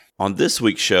On this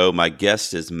week's show, my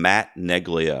guest is Matt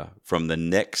Neglia from the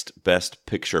Next Best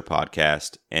Picture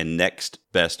podcast and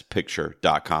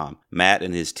nextbestpicture.com. Matt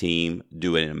and his team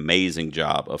do an amazing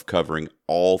job of covering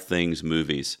all things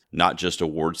movies, not just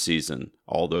award season,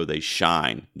 although they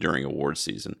shine during award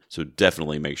season. So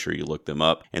definitely make sure you look them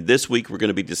up. And this week, we're going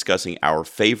to be discussing our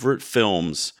favorite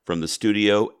films from the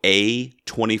studio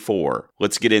A24.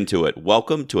 Let's get into it.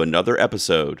 Welcome to another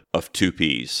episode of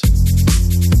 2Ps.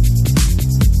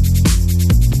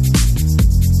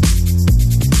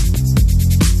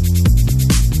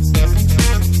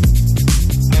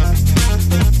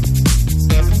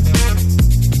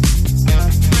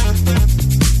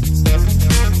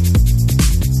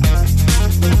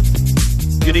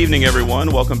 Good evening,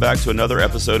 everyone. Welcome back to another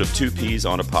episode of 2Ps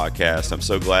on a podcast. I'm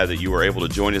so glad that you were able to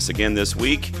join us again this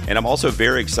week. And I'm also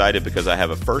very excited because I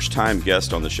have a first-time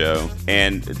guest on the show.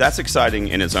 And that's exciting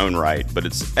in its own right. But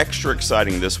it's extra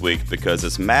exciting this week because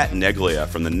it's Matt Neglia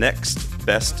from the Next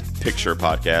Best Picture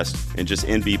podcast and just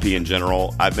NBP in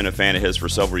general. I've been a fan of his for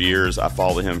several years. I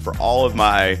follow him for all of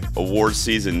my award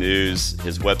season news.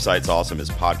 His website's awesome. His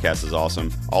podcast is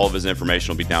awesome. All of his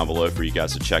information will be down below for you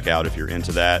guys to check out if you're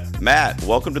into that. Matt,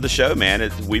 welcome to the show,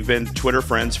 man. We've been Twitter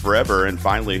friends forever, and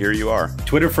finally here you are.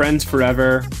 Twitter friends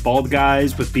forever. Bald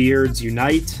guys with beards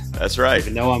unite. That's right.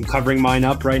 Even though I'm covering mine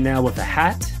up right now with a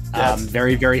hat. I'm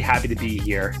very, very happy to be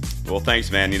here. Well, thanks,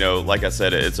 man. You know, like I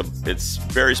said, it's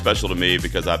very special to me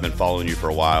because I've been following you for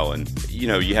a while, and you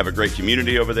know, you have a great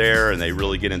community over there, and they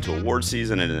really get into award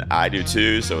season, and I do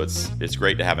too. So it's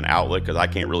great to have an outlet because I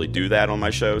can't really do that on my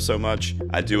show so much.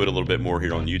 I do it a little bit more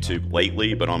here on YouTube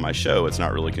lately, but on my show, it's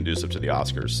not really conducive to the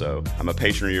Oscars. So I'm a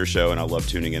patron of your show, and I love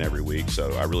tuning in every week.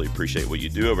 So I really appreciate what you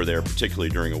do over there, particularly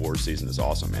during award season. It's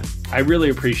awesome, man. I really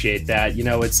appreciate that. You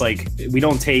know, it's like we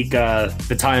don't take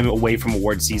the time away from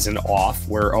award season off.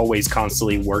 We're always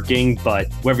constantly working,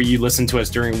 but whether you listen to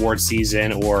us during award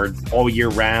season or all year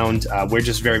round, we're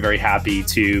just very, very happy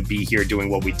to be here doing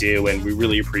what we do, and we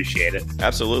really appreciate it.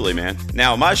 Absolutely, man.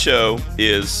 Now, my show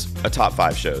is a top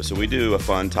 5 show, so we do a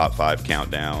fun top 5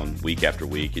 countdown week after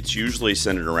week. It's usually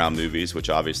centered around movies, which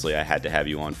obviously I had to have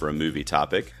you on for a movie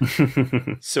topic.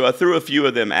 So I threw a few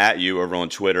of them at you over on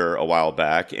Twitter a while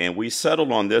back, and we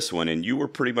settled on this one, and you were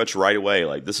pretty much right away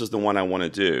like, this is the one I want to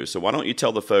do. So why don't you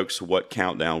tell the folks what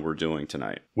countdown we're doing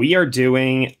tonight? We are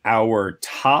doing our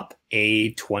top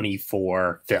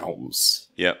A24 films.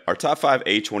 Yeah, our top 5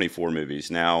 A24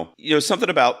 movies. Now, you know, something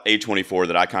about A24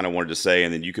 that I kind of wanted to say,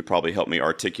 and then you could probably help me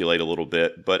articulate a little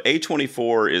bit. But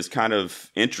A24 is kind of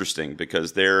interesting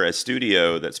because they're a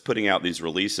studio that's putting out these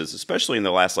releases, especially in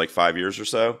the last like 5 years or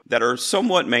so, that are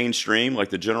somewhat mainstream. Like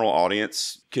the general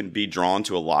audience can be drawn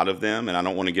to a lot of them. And I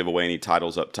don't want to give away any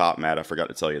titles up top, Matt. I forgot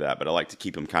to tell you that, but I like to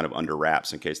keep them kind of under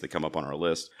wraps in case they come up on our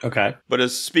list. Okay. But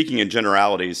as speaking in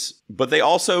generalities, but they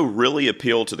also really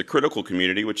appeal to the critical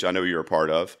community, which I know you're a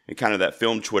part of, and kind of that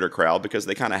film Twitter crowd because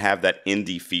they kind of have that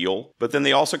indie feel. But then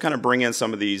they also kind of bring in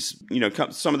some of these, you know,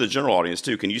 some of the general audience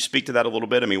too. Can you speak to that a little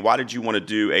bit? I mean, why did you want to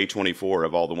do A24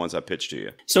 of all the ones I pitched to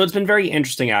you? So it's been very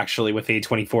interesting actually with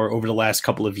A24 over the last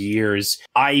couple of years.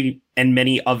 I and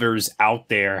many others out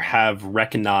there have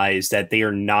recognized that they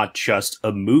are not just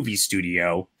a movie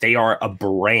studio, they are a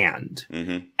brand.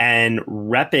 Mm-hmm. And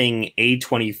repping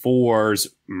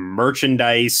A24's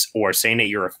merchandise or saying that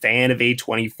you're a fan of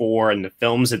A24 and the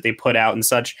films that they put out and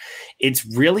such, it's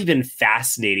really been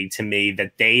fascinating to me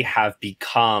that they have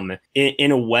become,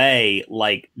 in a way,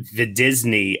 like the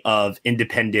Disney of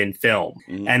independent film.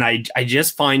 Mm-hmm. And I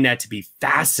just find that to be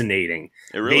fascinating.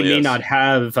 It really they may is. not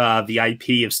have the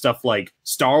IP of stuff like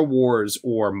Star Wars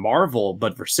or Marvel,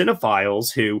 but for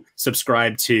cinephiles who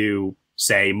subscribe to,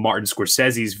 say, Martin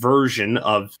Scorsese's version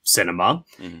of cinema,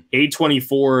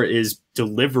 A24 is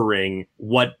delivering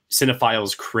what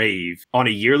cinephiles crave on a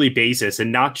yearly basis, and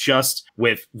not just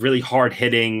with really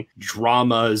hard-hitting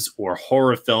dramas or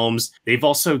horror films. They've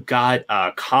also got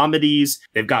comedies.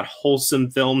 They've got wholesome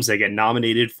films that get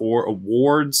nominated for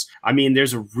awards. I mean,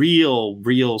 there's a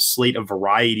real slate of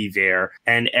variety there.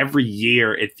 And every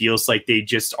year, it feels like they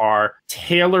just are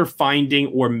tailor-finding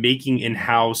or making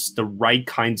in-house the right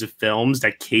kinds of films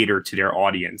that cater to their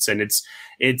audience. And it's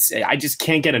I just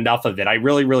can't get enough of it. I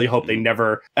really hope they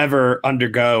never, ever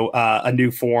undergo a new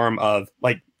form of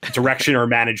like direction or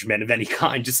management of any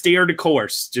kind. Just stay the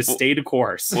course. Stay the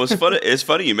course. Well, it's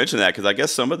funny you mentioned that because I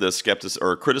guess some of the skepticism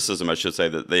or criticism, I should say,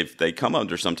 that they come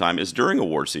under sometime is during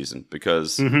award season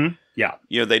because Yeah.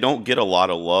 They don't get a lot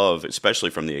of love, especially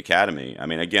from the Academy. I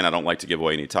mean, again, I don't like to give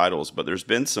away any titles, but there's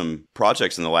been some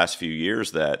projects in the last few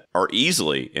years that are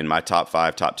easily in my top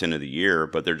 5, top 10 of the year,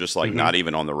 but they're just like not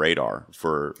even on the radar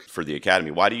for the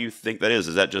Academy. Why do you think that is?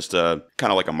 Is that just kind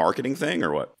of like a marketing thing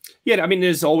or what? Yeah, I mean,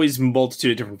 there's always a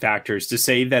multitude of different factors. To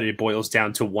say that it boils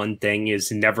down to one thing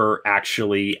is never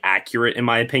actually accurate, in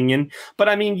my opinion. But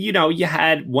I mean, you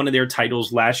had one of their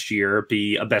titles last year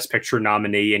be a Best Picture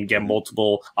nominee and get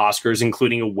multiple Oscars,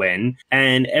 including a win.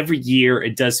 And every year,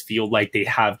 it does feel like they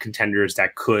have contenders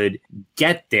that could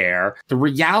get there. The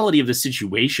reality of the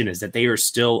situation is that they are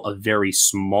still a very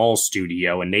small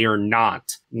studio, and they are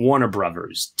not Warner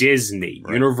Brothers, Disney,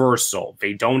 right. Universal.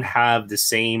 They don't have the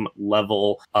same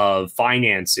level of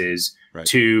finances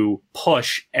to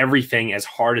push everything as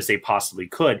hard as they possibly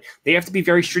could. They have to be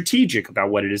very strategic about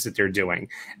what it is that they're doing.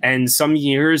 And some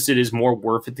years it is more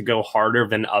worth it to go harder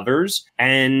than others.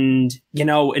 And,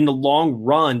 in the long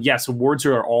run, yes, awards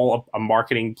are all a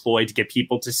marketing ploy to get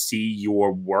people to see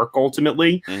your work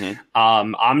ultimately.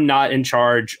 I'm not in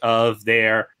charge of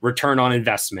their return on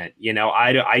investment.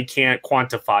 I can't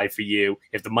quantify for you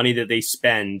if the money that they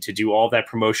spend to do all that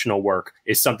promotional work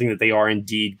is something that they are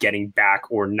indeed getting back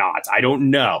or not. I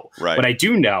don't know. Right. What I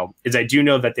do know is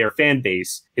that their fan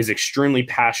base is extremely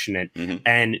passionate.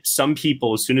 And some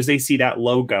people, as soon as they see that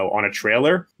logo on a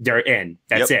trailer, they're in.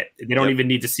 That's it. They don't even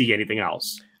need to see anything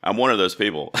else. I'm one of those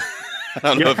people. I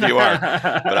don't know if you are,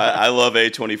 but I love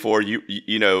A24.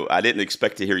 You I didn't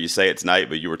expect to hear you say it tonight,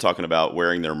 but you were talking about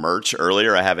wearing their merch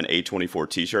earlier. I have an A24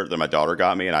 t-shirt that my daughter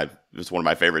got me, and it's one of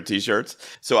my favorite t-shirts.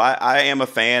 So I am a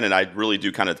fan, and I really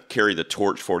do kind of carry the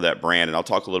torch for that brand. And I'll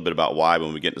talk a little bit about why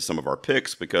when we get into some of our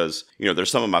picks, because,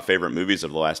 there's some of my favorite movies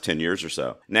of the last 10 years or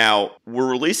so. Now, we're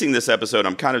releasing this episode.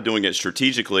 I'm kind of doing it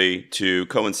strategically to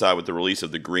coincide with the release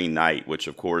of The Green Knight, which,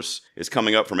 of course, is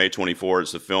coming up from A24.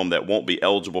 It's a film that won't be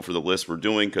eligible for the list we're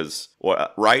doing because,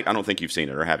 right? I don't think you've seen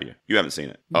it, or have you? You haven't seen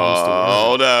it.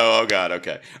 Oh, no. Oh, God.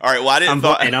 Okay. All right. Well, I'm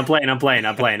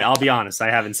playing. I'll be honest.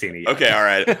 I haven't seen it yet. Okay. All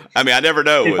right. I mean, I never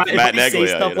know with Matt Neglia. If I say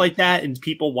stuff like that and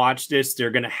people watch this,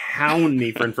 they're going to hound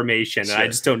me for information, and I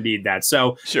just don't need that.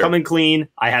 So, coming clean,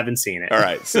 I haven't seen it. All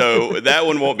right. So, that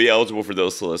one won't be eligible for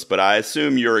those lists, but I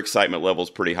assume your excitement level is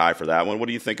pretty high for that one. What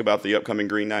do you think about the upcoming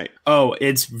Green Knight? Oh,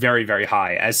 it's very, very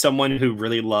high. As someone who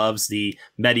really loves the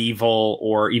medieval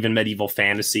or even medieval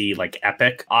fantasy, like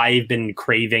epic, I've been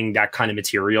craving that kind of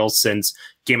material since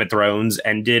Game of Thrones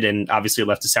ended, and obviously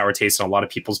left a sour taste in a lot of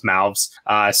people's mouths.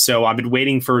 So I've been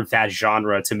waiting for that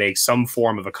genre to make some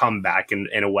form of a comeback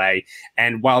in a way.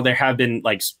 And while there have been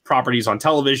like properties on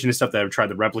television and stuff that have tried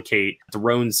to replicate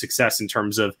Thrones' success in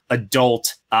terms of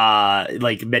adult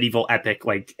like medieval epic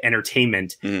like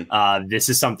entertainment, this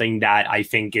is something that I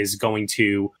think is going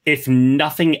to, if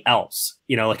nothing else,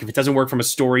 like if it doesn't work from a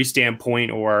story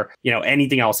standpoint or,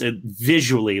 anything else, it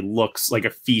visually looks like a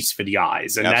feast for the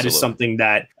eyes. And that is something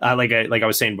that, like I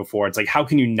was saying before, it's like, how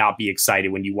can you not be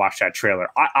excited when you watch that trailer?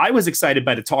 I was excited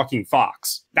by the talking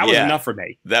fox. That was enough for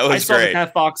me. That was great. I saw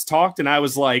that fox talked and I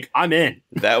was like, I'm in.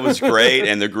 That was great.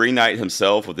 And the Green Knight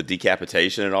himself with the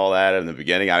decapitation and all that in the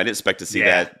beginning, I didn't expect to see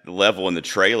that level in the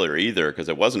trailer either, because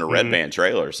it wasn't a red band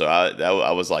trailer. So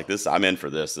I was like, I'm in for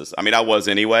this. I mean, I was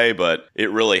anyway, but it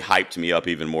really hyped me up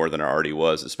even more than I already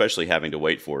was, especially having to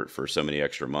wait for it for so many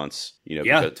extra months.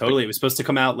 Totally. It was supposed to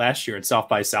come out last year at South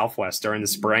by Southwest during the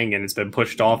spring, and it's been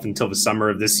pushed off until the summer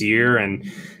of this year.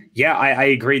 And yeah, I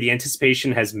agree. The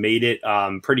anticipation has made it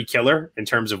pretty killer in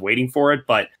terms of waiting for it.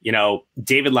 But,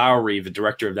 David Lowery, the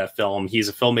director of that film, he's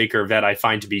a filmmaker that I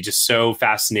find to be just so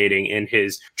fascinating in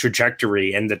his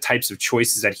trajectory and the types of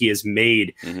choices that he has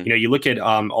made. You look at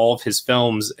all of his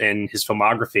films and his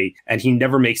filmography, and he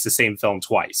never makes the same film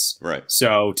twice. Right.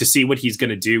 So to see what he's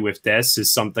going to do with this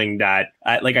is something that,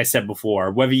 like I said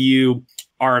before, whether you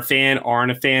are a fan,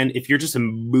 aren't a fan, if you're just a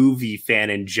movie fan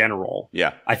in general,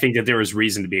 I think that there is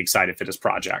reason to be excited for this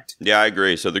project. Yeah, I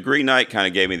agree. So the Green Knight kind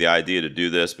of gave me the idea to do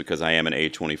this because I am an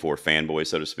A24 fanboy,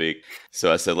 so to speak.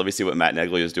 So I said, let me see what Matt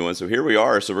Neglia is doing. So here we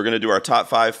are. So we're going to do our top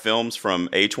 5 films from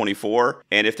A24.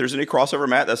 And if there's any crossover,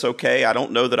 Matt, that's okay. I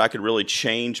don't know that I could really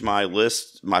change my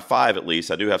list, my 5 at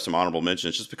least. I do have some honorable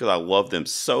mentions just because I love them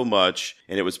so much.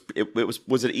 And was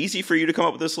it easy for you to come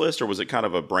up with this list, or was it kind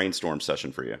of a brainstorm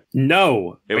session for you? No.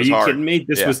 It was Are you hard. kidding me?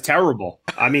 This was terrible.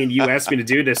 I mean, you asked me to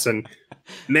do this, and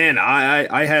man,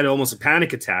 I had almost a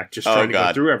panic attack just trying to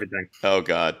go through everything. Oh,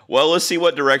 God. Well, let's see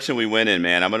what direction we went in,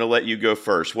 man. I'm going to let you go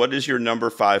first. What is your number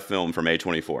 5 film from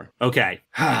A24? Okay.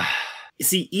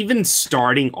 See, even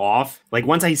starting off, like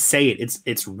once I say it,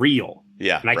 it's real.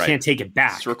 Yeah. And I can't take it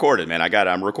back. It's recorded, man.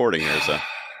 I'm recording here, so.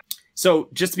 So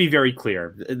just to be very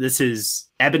clear, this is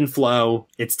ebb and flow.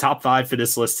 It's top 5 for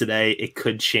this list today. It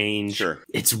could change. Sure.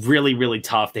 It's really, really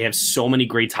tough. They have so many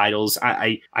great titles.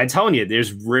 I'm telling you,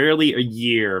 there's rarely a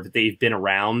year that they've been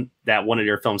around that one of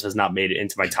their films has not made it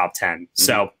into my top 10. Mm-hmm.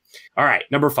 So, all right,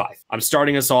 number 5. I'm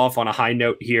starting us off on a high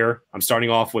note here. I'm starting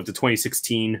off with the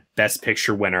 2016 Best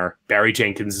Picture winner, Barry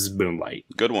Jenkins' Moonlight.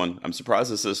 Good one. I'm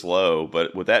surprised it's this low,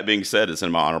 but with that being said, it's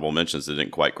in my honorable mentions. It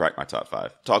didn't quite crack my top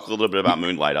 5. Talk a little bit about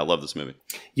Moonlight. I love this movie.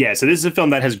 Yeah, so this is a film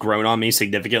that has grown on me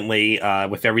significantly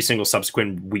with every single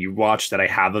subsequent rewatch that I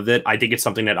have of it. I think it's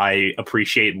something that I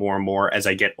appreciate more and more as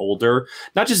I get older,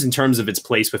 not just in terms of its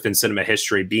place within cinema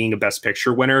history, being a Best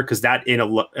Picture winner, because that in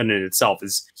itself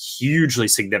is hugely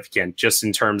significant, just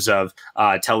in terms of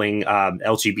telling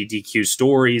LGBTQ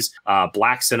stories,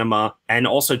 Black cinema, and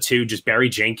also too just Barry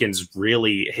Jenkins,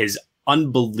 really his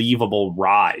unbelievable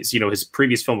rise. You know, his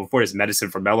previous film before this, Medicine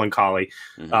for Melancholy,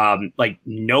 like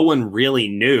no one really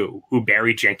knew who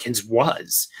Barry Jenkins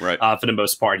was, right? For the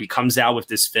most part. He comes out with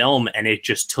this film and it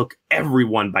just took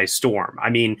everyone by storm. I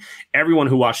mean, everyone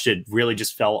who watched it really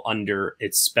just fell under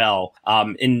its spell.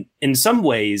 In some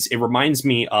ways, it reminds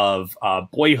me of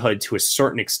Boyhood to a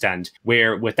certain extent,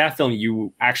 where with that film,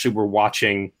 you actually were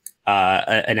watching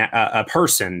a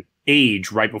person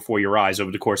age right before your eyes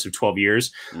over the course of 12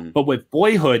 years. But with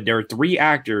Boyhood, there are 3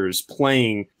 actors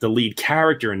playing the lead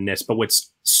character in this. But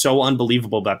what's so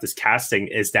unbelievable about this casting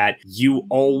is that you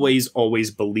always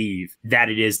believe that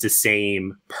it is the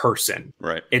same person.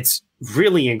 Right. It's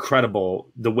really incredible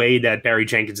the way that Barry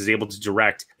Jenkins is able to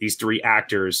direct these 3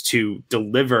 actors to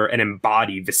deliver and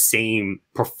embody the same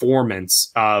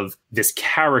performance of this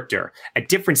character at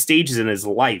different stages in his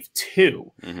life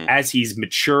too, as he's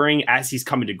maturing, as he's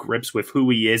coming to grips with who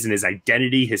he is and his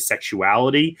identity, his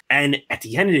sexuality. And at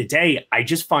the end of the day, I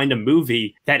just find a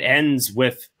movie that ends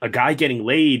with a guy getting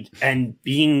laid and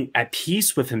being at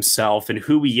peace with himself and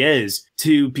who he is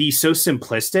to be so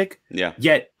simplistic,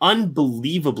 yet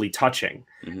unbelievably touching.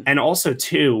 And also,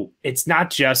 too, it's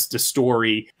not just the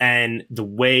story and the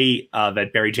way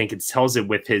that Barry Jenkins tells it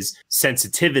with his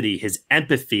sensitivity, his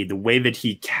empathy, the way that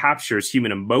he captures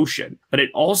human emotion, but it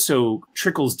also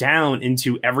trickles down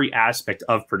into every aspect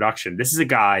of production. This is a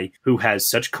guy who has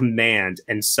such command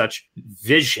and such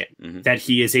vision that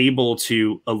he is able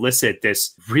to elicit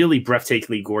this really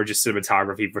breathtakingly gorgeous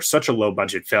cinematography for such a low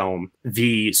budget film.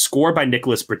 The score by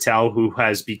Nicholas Britell, who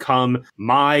has become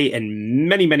my and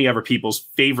many, many other people's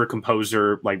favorite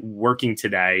composer, like working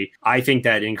today. I think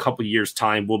that in a couple of years'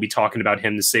 time, we'll be talking about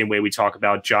him the same way we talk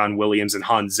about John Williams and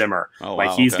Hans Zimmer.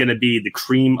 He's going to be the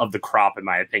cream of the crop, in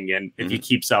my opinion, if he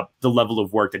keeps up the level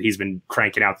of work that he's been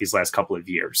cranking out these last couple of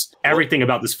years. Everything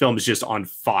about this film is just on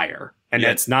fire. And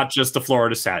that's not just the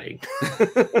Florida setting.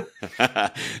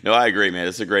 No, I agree, man.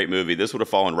 It's a great movie. This would have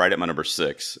fallen right at my number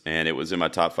 6. And it was in my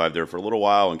top 5 there for a little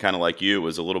while. And kind of like you, it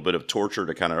was a little bit of torture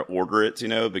to kind of order it,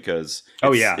 because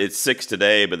it's 6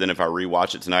 today. But then if I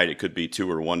rewatch it tonight, it could be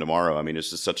 2 or 1 tomorrow. I mean,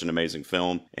 it's just such an amazing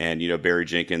film. And, Barry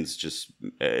Jenkins just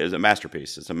is a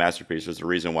masterpiece. It's a masterpiece. There's a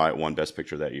reason why it won Best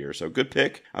Picture that year. So good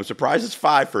pick. I'm surprised it's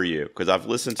 5 for you, because I've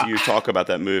listened to you talk about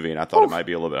that movie and I thought it might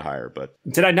be a little bit higher. But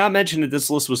did I not mention that this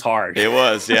list was hard? It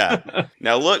was, yeah.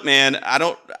 Now, look, man,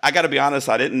 I got to be honest,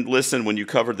 I didn't listen when you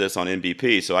covered this on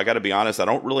NBP, so I got to be honest, I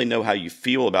don't really know how you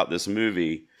feel about this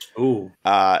movie. Ooh.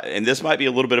 And this might be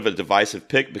a little bit of a divisive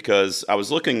pick, because I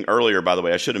was looking earlier, by the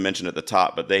way, I should have mentioned at the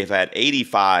top, but they've had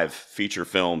 85 feature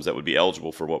films that would be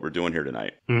eligible for what we're doing here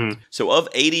tonight. So of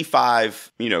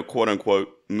 85, quote unquote,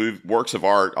 works of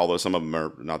art, although some of them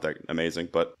are not that amazing,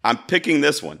 but I'm picking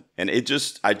this one. And I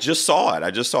just saw it.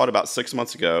 I just saw it about 6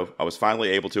 months ago. I was finally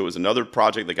able to. It was another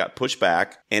project that got pushed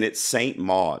back, and it's Saint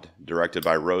Maud, directed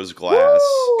by Rose Glass.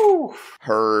 Woo!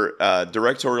 Her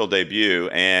directorial debut,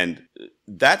 and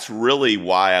that's really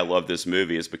why I love this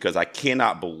movie, is because I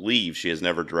cannot believe she has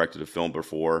never directed a film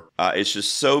before. It's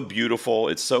just so beautiful.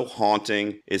 It's so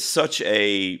haunting. It's just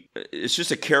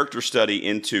a character study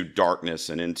into darkness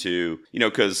and into,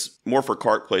 because Morford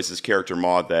Clark plays this character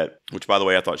Maud which by the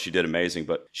way, I thought she did amazing,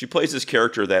 but she plays this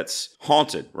character that's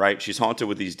haunted, right? She's haunted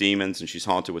with these demons, and she's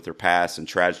haunted with her past and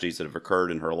tragedies that have occurred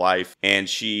in her life. And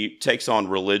she takes on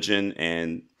religion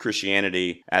and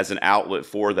Christianity as an outlet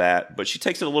for that, but she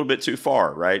takes it a little bit too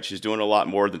far, right? She's doing a lot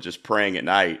more than just praying at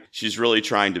night. She's really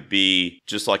trying to be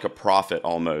just like a prophet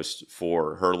almost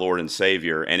for her Lord and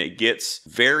Savior. And it gets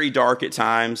very dark at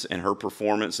times, and her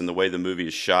performance and the way the movie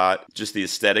is shot, just the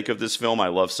aesthetic of this film, I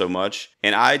love so much.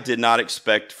 And I did not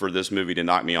expect for this this movie to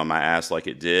knock me on my ass like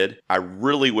it did. I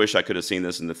really wish I could have seen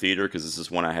this in the theater because this is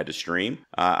one I had to stream.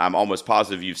 I'm almost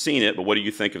positive you've seen it, but what do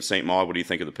you think of Saint Maud? What do you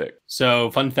think of the pick?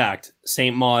 So, fun fact,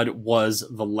 Saint Maud was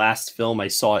the last film I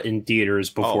saw in theaters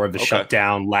before the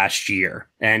shutdown last year.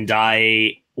 And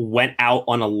I went out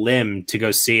on a limb to go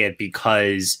see it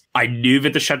because I knew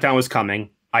that the shutdown was coming.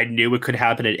 I knew it could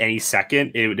happen at any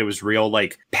second. It was real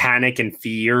like panic and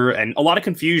fear and a lot of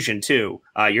confusion too.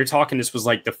 You're talking this was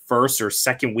like the first or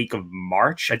second week of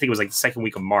March. I think it was like the second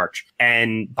week of March.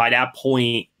 And by that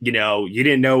point, you know, you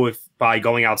didn't know if by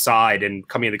going outside and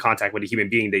coming into contact with a human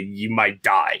being that you might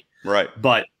die. Right.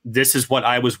 But this is what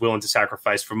I was willing to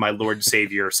sacrifice for my Lord and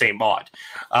Savior, Saint Maud.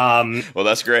 Well,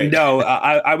 that's great. No,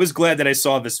 I was glad that I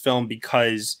saw this film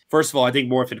because, first of all, I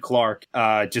think Morfydd Clark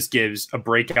just gives a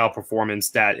breakout performance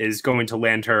that is going to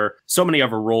land her so many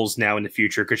other roles now in the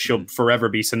future because she'll forever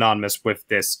be synonymous with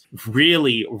this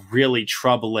really, really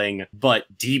troubling but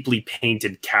deeply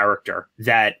painted character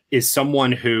that is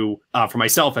someone who, for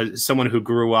myself, as someone who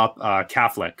grew up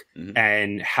Catholic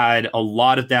and had a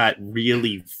lot of that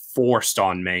really forced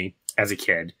on me as a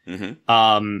kid.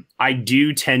 I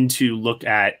do tend to look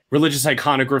at religious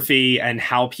iconography and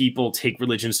how people take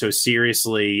religion so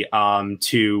seriously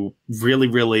to really,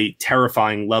 really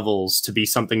terrifying levels to be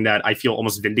something that I feel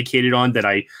almost vindicated on, that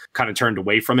I kind of turned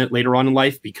away from it later on in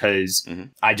life because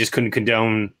I just couldn't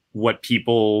condone what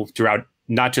people throughout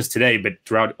not just today, but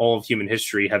throughout all of human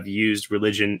history have used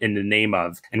religion in the name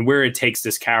of. And where it takes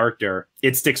this character,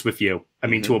 it sticks with you. I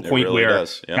mean, to a point really where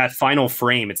Yeah. that final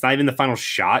frame, it's not even the final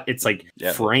shot. It's like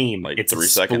frame. Like it's 3 a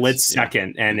seconds. split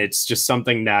second. And it's just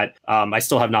something that I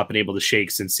still have not been able to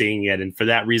shake since seeing it. And for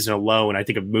that reason alone, I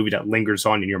think a movie that lingers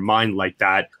on in your mind like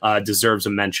that deserves a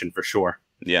mention for sure.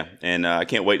 Yeah, and I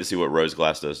can't wait to see what Rose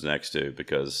Glass does next too,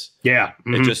 because I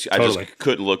just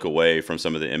couldn't look away from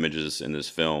some of the images in this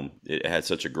film. It had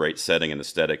such a great setting and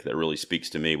aesthetic that really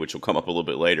speaks to me, which will come up a little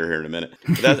bit later here in a minute.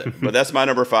 But that's my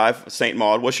number 5, Saint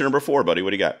Maud. What's your number 4, buddy? What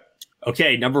do you got?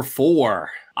 Okay, number 4.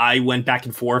 I went back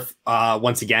and forth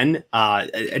once again,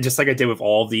 just like I did with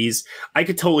all of these. I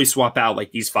could totally swap out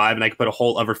like these 5, and I could put a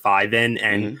whole other 5 in,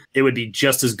 and it would be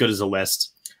just as good as a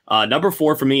list. Number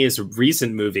 4 for me is a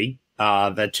recent movie.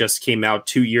 That just came out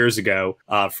 2 years ago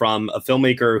from a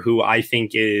filmmaker who I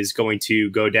think is going to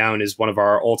go down as one of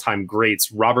our all-time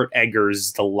greats, Robert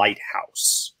Eggers' The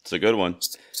Lighthouse. It's a good one.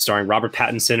 Starring Robert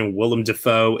Pattinson and Willem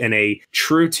Dafoe in a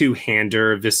true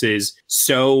two-hander. This is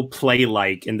so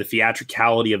play-like in the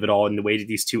theatricality of it all and the way that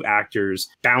these two actors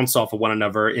bounce off of one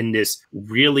another in this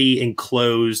really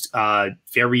enclosed,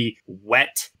 very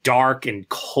wet, dark, and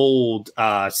cold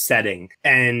setting.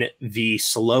 And the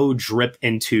slow drip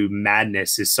into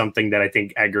madness is something that I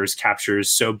think Eggers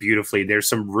captures so beautifully. There's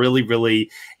some really,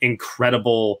 really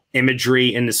incredible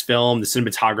imagery in this film. The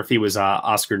cinematography was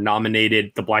Oscar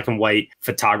nominated. The black and white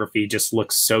photography just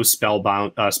looks so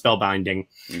spellbinding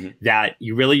that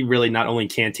you really, really not only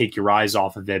can't take your eyes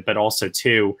off of it, but also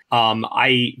too,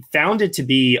 I found it to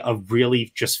be a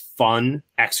really just fun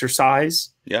exercise.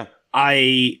 Yeah.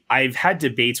 I've had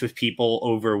debates with people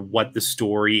over what the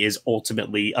story is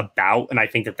ultimately about. And I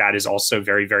think that that is also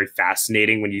very, very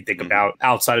fascinating when you think about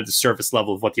outside of the surface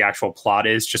level of what the actual plot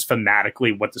is, just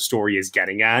thematically what the story is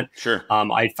getting at. Sure.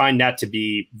 I find that to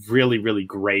be really, really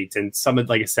great. And some of,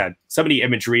 like I said, some of the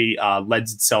imagery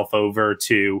lends itself over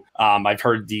to, I've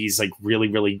heard these like really,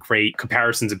 really great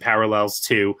comparisons and parallels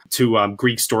to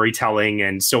Greek storytelling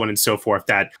and so on and so forth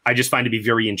that I just find to be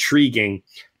very intriguing.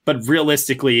 But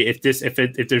realistically, if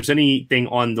there's anything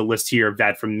on the list here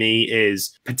that for me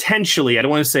is potentially, I don't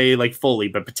want to say like fully,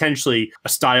 but potentially a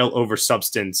style over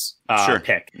substance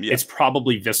pick, it's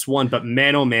probably this one. But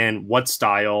man, oh man, what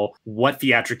style, what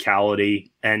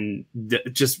theatricality, and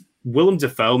just Willem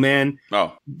Dafoe, man.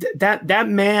 Oh, that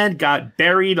man got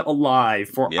buried alive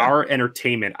for our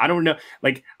entertainment. I don't know.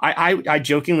 Like I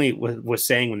jokingly was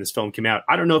saying when this film came out,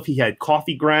 I don't know if he had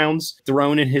coffee grounds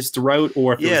thrown in his throat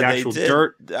or if it was actual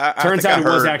dirt. Turns out it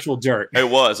was actual dirt.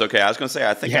 It was. Okay. I was going to say,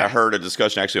 I think I heard a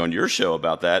discussion actually on your show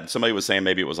about that. Somebody was saying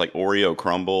maybe it was like Oreo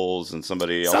crumbles and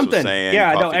somebody else was saying.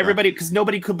 Yeah, no, everybody, because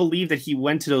nobody could believe that he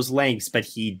went to those lengths, but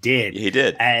he did. He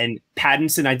did. And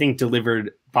Pattinson, I think, delivered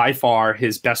by far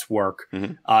his best work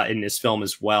in this film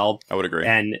as well. I would agree.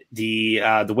 And the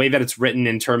way that it's written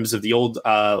in terms of the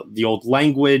old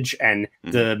language and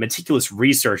the meticulous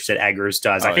research that Eggers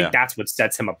does, I think that's what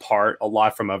sets him apart a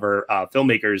lot from other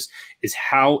filmmakers, is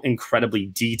how incredibly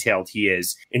detailed he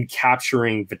is in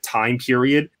capturing the time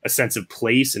period, a sense of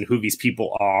place, and who these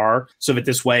people are. So that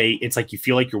this way, it's like you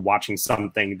feel like you're watching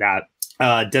something that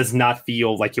does not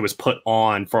feel like it was put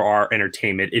on for our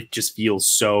entertainment. It just feels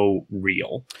so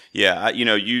real. Yeah,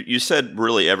 you said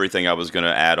really everything I was going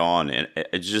to add on, and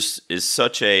it just is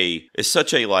such a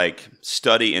like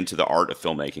study into the art of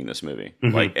filmmaking. This movie,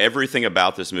 like everything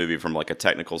about this movie from like a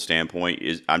technical standpoint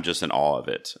I'm just in awe of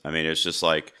it. I mean, it's just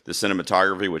like the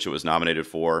cinematography, which it was nominated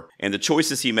for, and the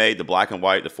choices he made, the black and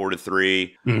white, the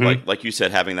 4:3, like you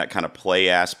said, having that kind of play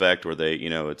aspect where they,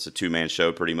 it's a 2-man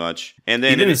show pretty much, and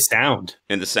then even the sound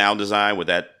and the sound design with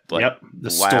that. Like the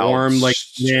storm, like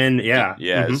then,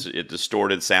 it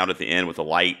distorted sound at the end with the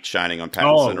light shining on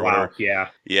Pattinson or whatever.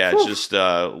 It just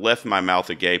left my mouth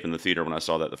agape in the theater when I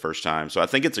saw that the first time. So I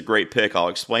think it's a great pick. I'll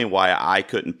explain why I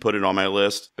couldn't put it on my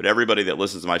list, but everybody that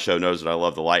listens to my show knows that I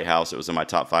love The Lighthouse. It was in my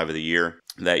top 5 of the year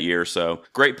that year. So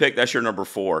great pick. That's your number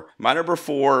 4. My number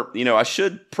 4, I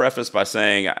should preface by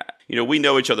saying, we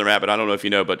know each other, Matt, but I don't know if you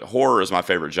know, but horror is my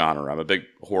favorite genre. I'm a big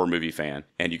horror movie fan,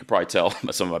 and you can probably tell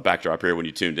by some of my backdrop here when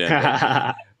you tuned in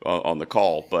on the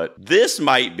call. But this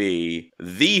might be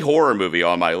the horror movie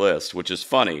on my list, which is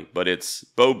funny, but it's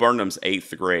Bo Burnham's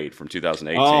 8th Grade from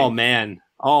 2018.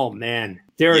 Oh, man.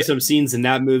 There are some scenes in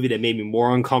that movie that made me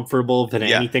more uncomfortable than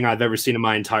anything I've ever seen in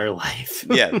my entire life.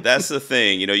 That's the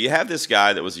thing. You have this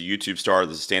guy that was a YouTube star,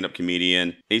 that's a stand-up comedian,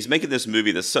 and he's making this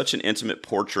movie that's such an intimate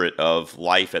portrait of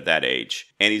life at that age.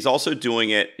 And he's also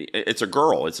doing it, it's a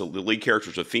girl. The lead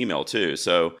character's a female, too.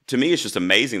 So to me, it's just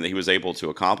amazing that he was able to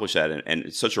accomplish that.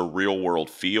 And such a real-world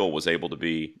feel was able to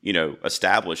be,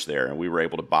 established there. And we were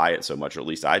able to buy it so much, or at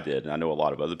least I did. And I know a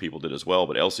lot of other people did as well.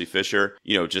 But Elsie Fisher,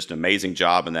 just an amazing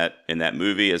job in that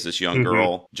movie as this young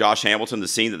girl. Josh Hamilton, the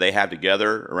scene that they have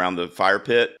together around the fire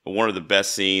pit, one of the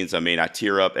best scenes. I mean, I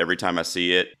tear up every time I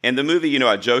see it. And the movie,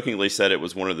 I jokingly said it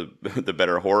was one of the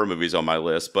better horror movies on my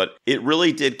list, but it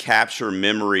really did capture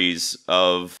memories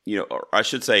of, or I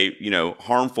should say,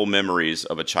 harmful memories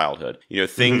of a childhood.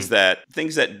 Things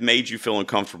that made you feel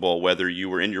uncomfortable, whether you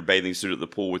were in your bathing suit at the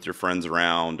pool with your friends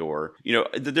around, or,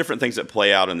 the different things that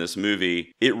play out in this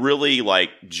movie. It really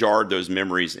like jarred those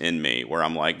memories in me where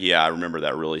I'm like, yeah, I remember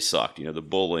that really sucked, the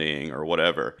bullying or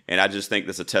whatever. And I just think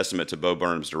that's a testament to Bo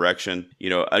Burnham's direction.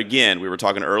 Again, we were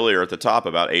talking earlier at the top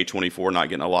about A24 not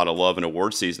getting a lot of love in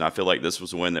award season. I feel like this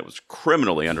was one that was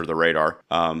criminally under the radar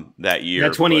that year.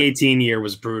 That 2018 year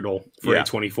was brutal for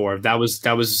A24. That was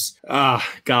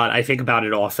God, I think about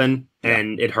it often.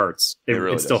 And it hurts. It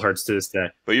really still hurts to this day.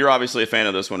 But you're obviously a fan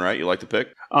of this one, right? You like the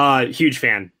pick? Huge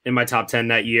fan. In my top 10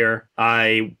 that year,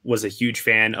 I was a huge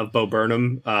fan of Bo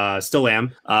Burnham. Still am.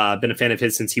 Been a fan of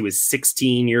his since he was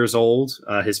 16 years old.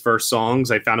 His first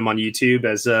songs, I found him on YouTube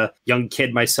as a young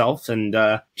kid myself, and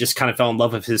just kind of fell in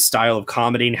love with his style of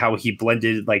comedy and how he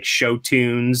blended like show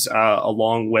tunes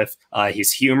along with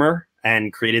his humor,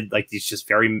 and created like these just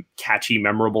very catchy,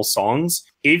 memorable songs.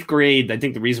 8th Grade, I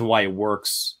think the reason why it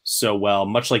works so well,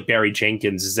 much like Barry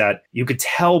Jenkins, is that you could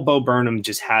tell Bo Burnham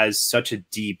just has such a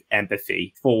deep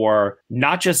empathy for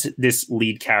not just this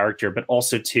lead character, but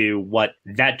also to what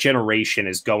that generation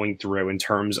is going through in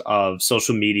terms of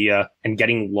social media and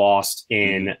getting lost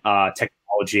in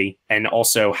technology, and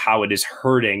also how it is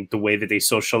hurting the way that they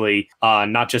socially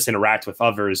not just interact with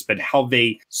others, but how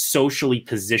they socially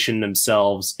position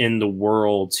themselves in the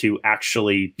world to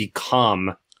actually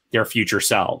become their future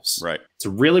selves. Right. It's a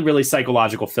really, really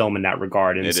psychological film in that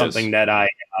regard. And it's something that I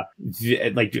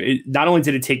like. Not only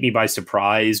did it take me by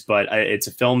surprise, but it's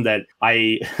a film that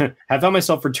I have found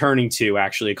myself returning to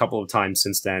actually a couple of times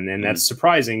since then. And that's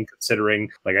surprising considering,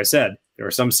 like I said, there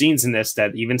are some scenes in this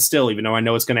that even though I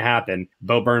know it's going to happen,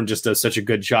 Bo Burnham just does such a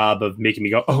good job of making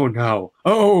me go, oh no,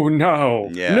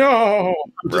 no.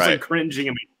 I'm just like cringing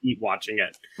in my seat watching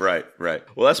it. Right.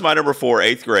 Well, that's my number 4,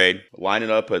 8th Grade.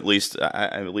 Lining up, at least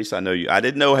I know you. I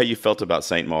didn't know how you felt about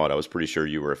St. Maud. I was pretty sure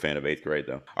you were a fan of 8th Grade,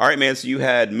 though. All right, man. So you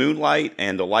had Moonlight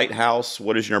and The Lighthouse.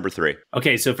 What is your number 3?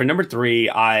 Okay, so for number 3,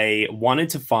 I wanted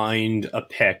to find a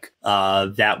pick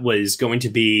that was going to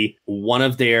be one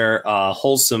of their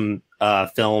wholesome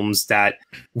films that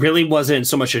really wasn't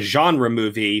so much a genre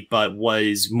movie, but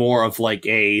was more of like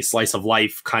a slice of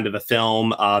life kind of a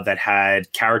film that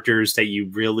had characters that you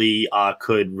really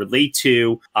could relate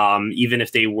to, even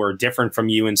if they were different from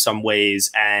you in some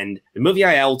ways. And the movie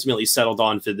I ultimately settled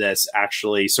on for this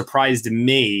actually surprised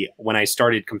me when I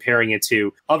started comparing it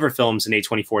to other films in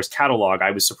A24's catalog.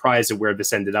 I was surprised at where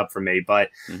this ended up for me, but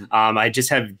I just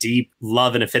have deep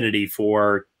love and affinity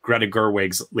for Greta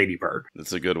Gerwig's Lady Bird.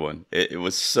 That's a good one. It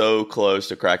was so close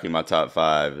to cracking my top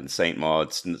 5, and Saint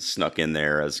Maud snuck in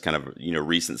there as kind of,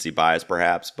 recency bias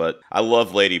perhaps. But I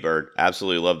love Lady Bird.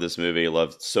 Absolutely love this movie.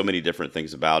 Love so many different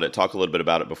things about it. Talk a little bit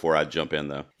about it before I jump in,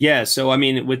 though. Yeah. So, I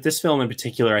mean, with this film in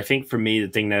particular, I think for me, the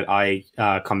thing that I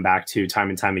come back to time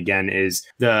and time again is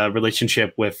the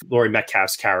relationship with Laurie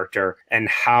Metcalf's character and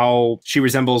how she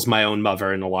resembles my own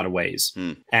mother in a lot of ways.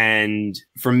 And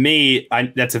for me,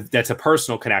 that's a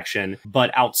personal connection.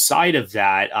 But outside of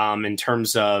that, in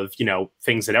terms of,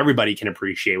 things that everybody can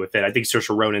appreciate with it, I think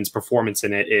Saoirse Ronan's performance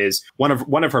in it is one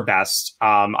of her best.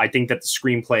 I think that the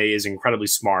screenplay is incredibly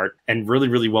smart and really,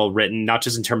 really well written, not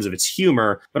just in terms of its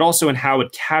humor, but also in how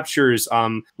it captures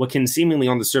what can seemingly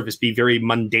on the surface be very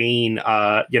mundane,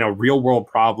 real world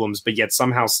problems, but yet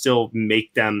somehow still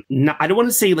make them, I don't want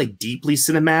to say like deeply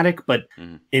cinematic, but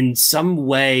in some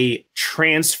way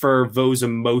transfer those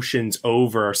emotions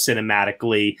over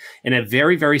cinematically in a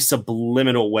very, very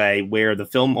subliminal way where the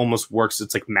film almost works.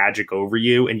 It's like magic over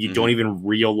you and you don't even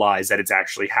realize that it's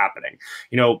actually happening.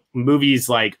 Movies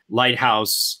like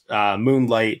Lighthouse,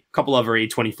 Moonlight, a couple other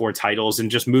A24 titles,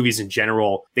 and just movies in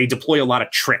general, they deploy a lot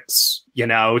of tricks,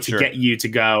 to get you to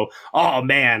go, oh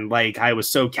man, like I was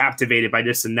so captivated by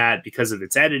this and that because of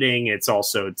its editing. It's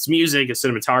also its music, its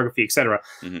cinematography, etc.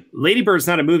 Lady Bird's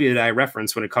not a movie that I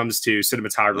reference when it comes to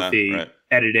cinematography,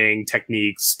 editing,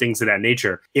 techniques, things of that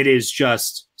nature. It is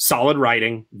just solid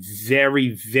writing,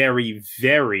 very, very,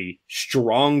 very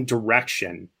strong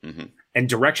direction. And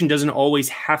direction doesn't always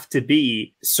have to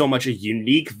be so much a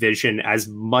unique vision as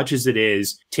much as it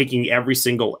is taking every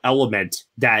single element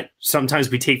that sometimes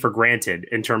we take for granted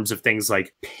in terms of things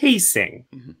like pacing,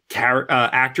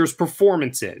 actors'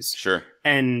 performances.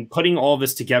 And putting all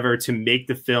this together to make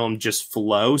the film just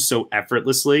flow so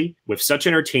effortlessly with such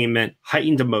entertainment,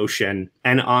 heightened emotion,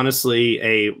 and honestly,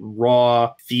 a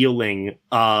raw feeling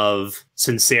of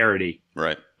sincerity.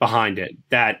 Behind it.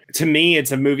 That to me,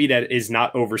 it's a movie that is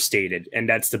not overstated, and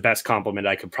that's the best compliment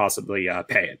I could possibly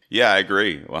pay it. Yeah, I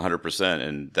agree 100%,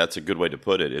 and that's a good way to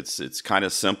put it. It's kind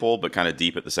of simple, but kind of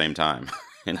deep at the same time,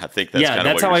 and I think that's kind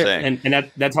of what you're saying.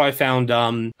 And that's how I found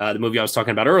the movie I was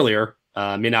talking about earlier.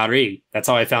 Minari. That's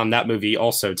how I found that movie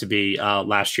also to be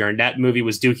last year, and that movie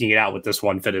was duking it out with this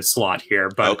one for this slot here.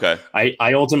 But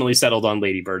I ultimately settled on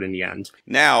Lady Bird in the end.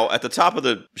 Now, at the top of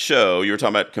the show, you were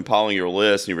talking about compiling your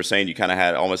list, and you were saying you kind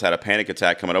of almost had a panic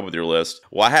attack coming up with your list.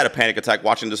 Well, I had a panic attack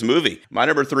watching this movie. My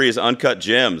number 3 is Uncut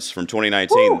Gems from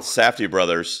 2019, Safdie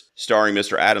brothers, starring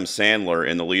Mr. Adam Sandler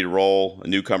in the lead role, a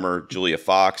newcomer Julia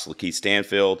Fox, Lakeith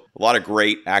Stanfield. A lot of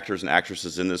great actors and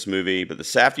actresses in this movie, but the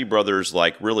Safdie brothers,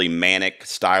 like, really manic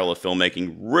style of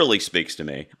filmmaking really speaks to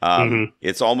me.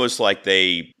 It's almost like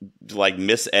they like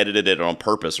misedited it on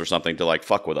purpose or something to like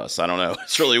fuck with us. I don't know.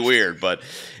 It's really weird, but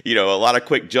a lot of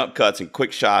quick jump cuts and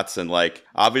quick shots, and like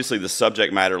obviously the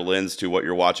subject matter lends to what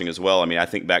you're watching as well. I mean, I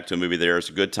think back to a movie There's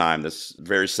a Good Time that's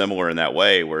very similar in that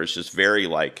way, where it's just very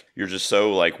like you're just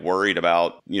so like worried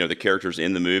about the characters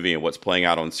in the movie and what's playing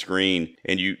out on screen,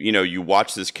 and you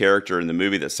watch this character in the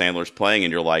movie that Sandler's playing,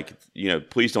 and you're like,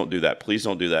 please don't do that, please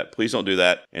don't do that, please don't do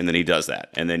that, and then he does that,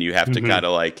 and then you have to kind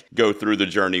of like go through the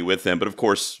journey with him. But of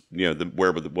course,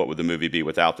 what would the movie be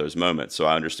without those moments? So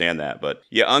I understand that. But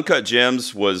yeah, Uncut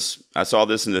Gems I saw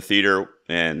this in the theater,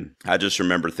 and I just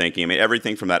remember thinking, I mean,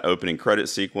 everything from that opening credit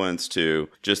sequence to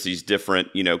just these different,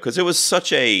 because it was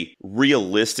such a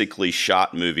realistically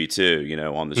shot movie too,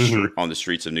 on the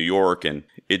streets of New York, and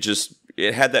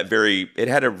it had a very,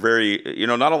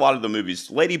 not a lot of the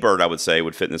movies. Lady Bird, I would say,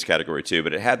 would fit in this category too,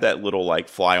 but it had that little like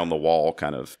fly on the wall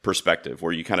kind of perspective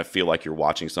where you kind of feel like you're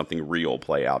watching something real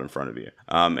play out in front of you.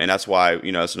 And that's why,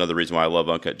 that's another reason why I love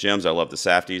Uncut Gems. I love the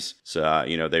Safdies. So,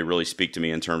 they really speak to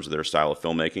me in terms of their style of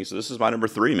filmmaking. So this is my number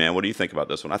 3, man. What do you think about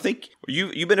this one? I think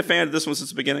you've been a fan of this one since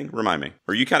the beginning. Remind me.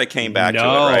 Or you kind of came back to it,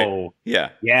 right?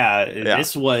 Yeah.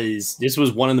 This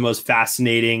was one of the most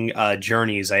fascinating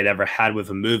journeys I'd ever had with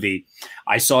a movie.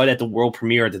 I saw it at the world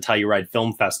premiere at the Telluride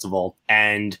Film Festival.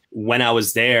 And when I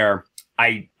was there,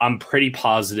 I'm pretty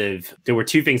positive there were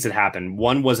 2 things that happened.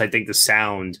 One was, I think, the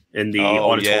sound in the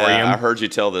auditorium. Yeah, I heard you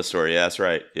tell this story. Yeah, that's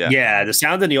right. Yeah, the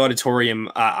sound in the auditorium,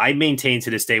 I maintain to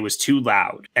this day, was too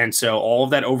loud. And so all of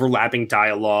that overlapping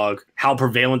dialogue, how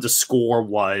prevalent the score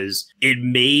was, it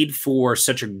made for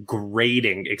such a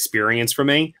grating experience for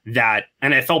me that,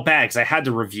 and I felt bad because I had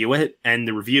to review it. And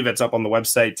the review that's up on the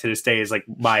website to this day is like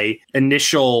my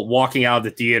initial walking out of the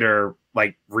theater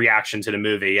like reaction to the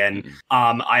movie. And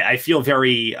I feel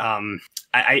very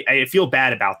I feel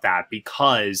bad about that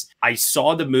because I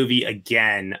saw the movie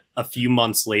again a few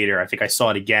months later. I think I saw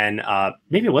it again.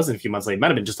 Maybe it wasn't a few months later. It might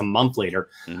have been just a month later.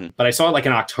 But I saw it like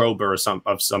in October or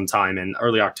some time in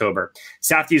early October.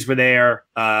 Safdies were there.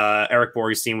 Eric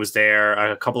Borgenstein was there.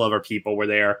 A couple other people were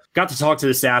there. Got to talk to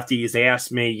the Safdies. They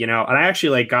asked me, and I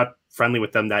actually got friendly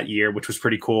with them that year, which was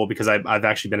pretty cool because I've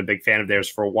actually been a big fan of theirs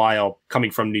for a while,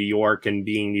 coming from New York and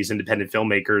being these independent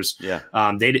filmmakers. Yeah.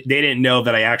 They didn't know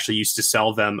that I actually used to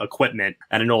sell them equipment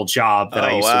at an old job that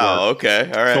I used to work.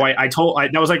 Okay. All right. So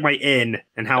that was like my in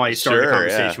and how I started a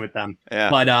conversation with them. Yeah.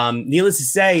 But needless to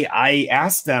say, I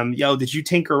asked them, did you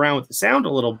tinker around with the sound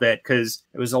a little bit? Because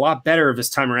it was a lot better this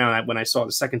time around when I saw it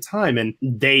the second time. And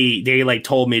they like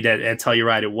told me that, and tell you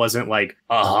right, it wasn't like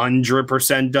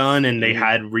 100% done, and they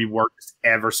had reworked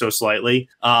ever so slightly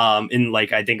in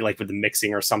like I think like with the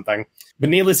mixing or something. But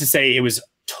needless to say, it was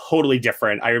totally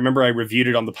different. I remember I reviewed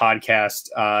it on the podcast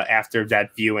after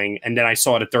that viewing, and then I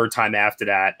saw it a third time after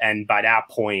that, and by that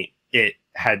point it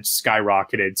had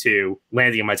skyrocketed to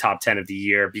landing in my top 10 of the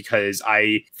year because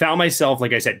I found myself,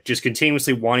 like I said, just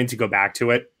continuously wanting to go back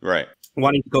to it. Right.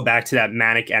 Wanting to go back to that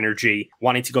manic energy,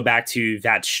 wanting to go back to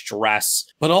that stress,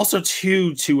 but also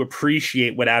to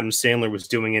appreciate what Adam Sandler was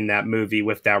doing in that movie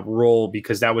with that role,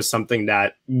 because that was something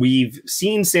that we've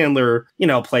seen Sandler,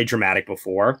 play dramatic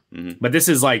before, but this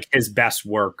is like his best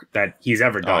work that he's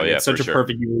ever done. It's such a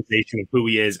perfect utilization of who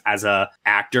he is as a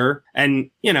actor. And,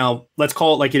 let's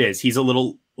call it like it is. He's a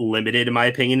little limited, in my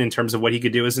opinion, in terms of what he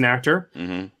could do as an actor.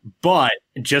 But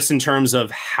just in terms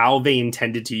of how they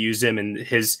intended to use him and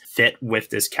his fit with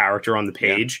this character on the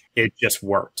page, it just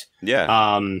worked. Yeah.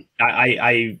 I'm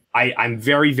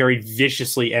very, very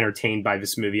viciously entertained by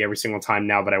this movie every single time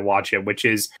now that I watch it, which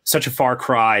is such a far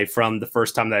cry from the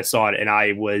first time that I saw it. And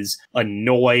I was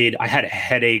annoyed. I had a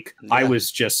headache. Yeah. I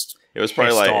was just. It was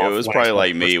probably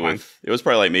like me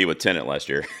with Tenet last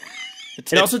year.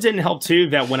 It also didn't help, too,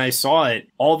 that when I saw it,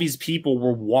 all these people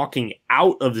were walking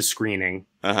out of the screening.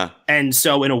 And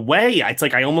so in a way, it's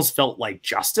like I almost felt like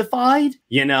justified,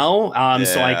 so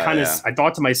I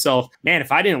thought to myself, man,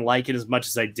 if I didn't like it as much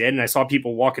as I did and I saw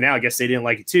people walking out, I guess they didn't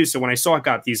like it, too. So when I saw it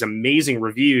got these amazing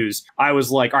reviews, I was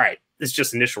like, all right, it's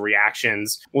just initial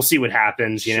reactions. We'll see what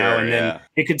happens, and then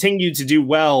it continued to do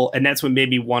well. And that's what made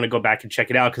me want to go back and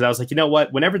check it out. Because I was like, you know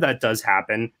what? Whenever that does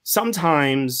happen,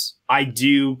 sometimes I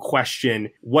do question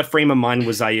what frame of mind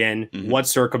was I in? What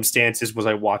circumstances was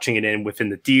I watching it in within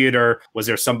the theater? Was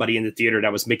there somebody in the theater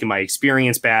that was making my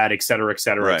experience bad, et cetera, et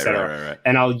cetera, et cetera? Right.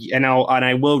 And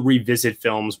I will revisit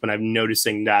films when I'm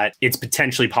noticing that it's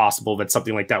potentially possible that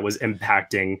something like that was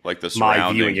impacting like the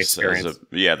my viewing experience.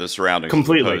 The surroundings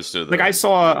completely. Like I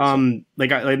saw,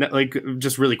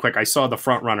 just really quick, I saw The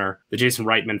Front Runner, the Jason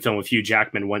Reitman film with Hugh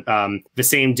Jackman, the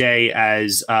same day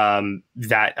as the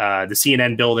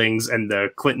CNN buildings and the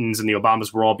Clintons and the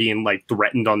Obamas were all being like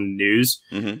threatened on the news.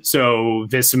 So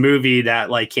this movie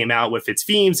that like came out with its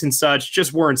themes and such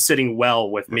just weren't sitting well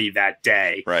with me that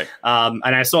day. Right.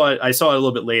 And I saw it a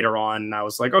little bit later on, and I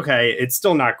was like, okay, it's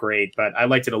still not great, but I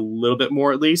liked it a little bit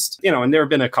more at least. And there have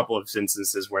been a couple of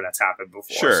instances where that's happened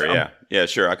before. Sure. So. Yeah.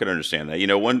 Sure. I can understand that.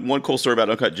 One cool story about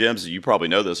Uncut Gems, you probably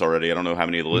know this already. I don't know how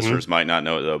many of the listeners might not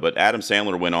know it though, but Adam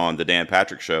Sandler went on the Dan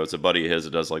Patrick Show. It's a buddy of his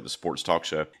that does like the sports talk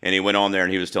show. And he went on there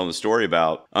and he was telling the story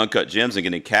about Uncut Gems and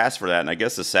getting cast for that. And I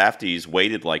guess the Safdies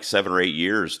waited like 7 or 8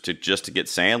 years to get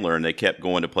Sandler, and they kept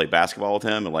going to play basketball with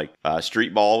him and like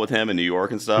street ball with him in New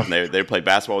York and stuff. And they played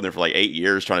basketball with him for like 8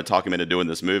 years trying to talk him into doing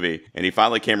this movie. And he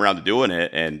finally came around to doing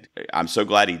it. And I'm so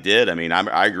glad he did. I mean,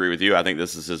 I agree with you. I think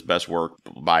this is his best work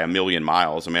by a million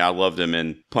miles. I mean, I loved him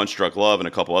in Punch Drunk Love and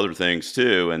a couple other things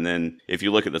too. And then if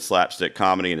you look at the slapstick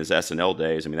comedy in his SNL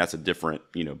days, I mean, that's a different,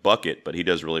 bucket, but he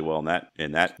does really well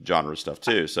in that genre of stuff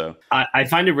too. So I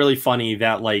find it really funny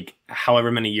that like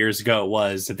however many years ago it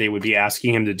was that they would be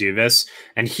asking him to do this,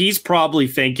 and he's probably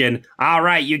thinking, all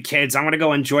right, you kids, I'm gonna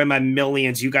go enjoy my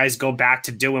millions, you guys go back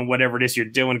to doing whatever it is you're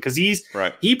doing, because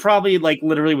he probably like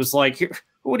literally was like,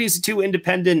 who are these two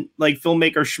independent like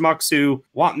filmmaker schmucks who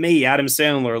want me, Adam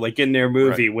Sandler, like in their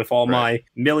movie with all my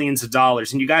millions of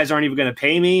dollars, and you guys aren't even going to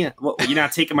pay me? What, you're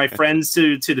not taking my friends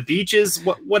to the beaches?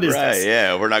 What is this?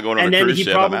 Yeah, we're not going on a cruise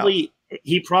ship.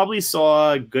 He probably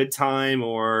saw Good Time,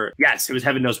 or yes, it was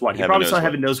Heaven Knows What. He probably saw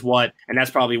Heaven Knows What, and that's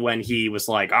probably when he was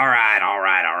like, all right,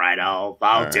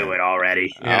 I'll do it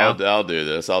already. I'll do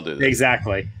this.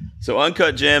 Exactly. So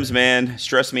Uncut Gems, man,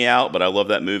 stressed me out, but I love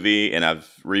that movie, and I've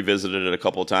revisited it a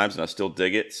couple of times, and I still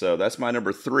dig it. So that's my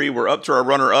number 3. We're up to our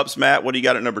runner-ups, Matt. What do you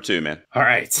got at number 2, man? All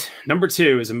right. Number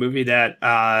 2 is a movie that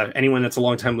anyone that's a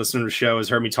longtime listener to the show has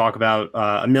heard me talk about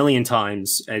a million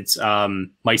times. It's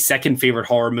my second favorite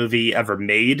horror movie ever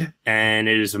made, and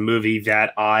it is a movie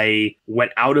that I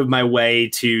went out of my way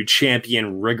to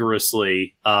champion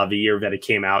rigorously the year that it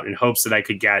came out in hopes that I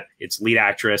could get its lead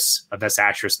actress a Best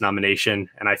Actress nomination,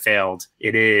 and I failed.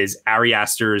 It is Ari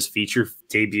Aster's feature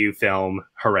debut film,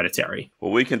 Hereditary.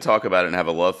 Well, we can talk about it and have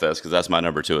a love fest because that's my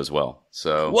number 2 as well.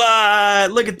 So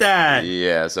what? Look at that!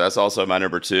 Yeah, so that's also my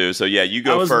number 2. So yeah, you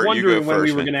go first. I was wondering when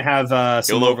we were going to have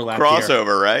some overlap crossover,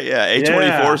 here. Right? Yeah,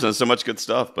 A24's done so much good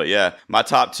stuff. But yeah, my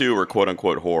top 2 were quote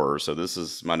unquote horror. So this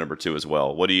is my number 2 as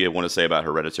well. What do you want to say about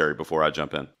Hereditary before I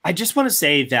jump in? I just want to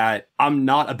say that I'm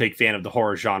not a big fan of the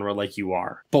horror genre like you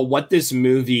are. But what this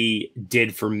movie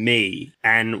did for me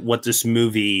and what this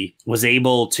movie was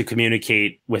able to communicate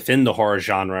within the horror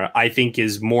genre, I think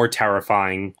is more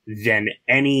terrifying than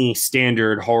any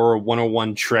standard horror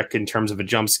 101 trick in terms of a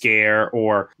jump scare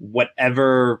or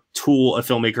whatever tool a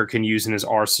filmmaker can use in his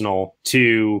arsenal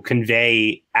to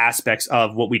convey aspects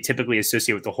of what we typically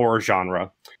associate with the horror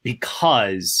genre,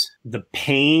 because the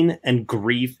pain and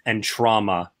grief and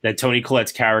trauma that Toni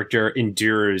Collette's character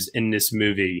endures in this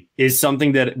movie is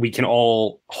something that we can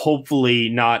all, hopefully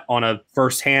not on a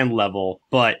first-hand level,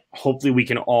 but hopefully we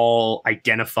can all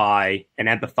identify and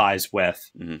empathize with.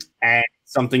 Mm-hmm. And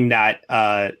something that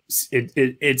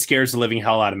it scares the living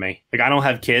hell out of me. Like, I don't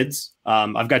have kids.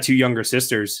 I've got 2 younger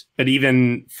sisters, but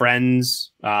even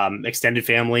friends, extended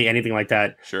family, anything like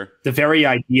that. Sure. The very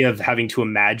idea of having to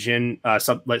imagine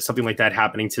something like that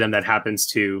happening to them that happens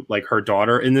to like her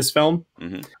daughter in this film,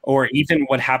 mm-hmm. or even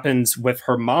what happens with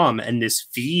her mom and this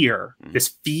fear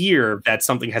that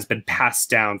something has been passed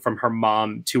down from her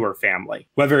mom to her family,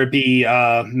 whether it be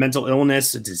mental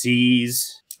illness, a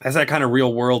disease. That's that kind of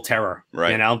real world terror,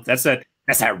 right? You know, that's that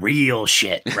real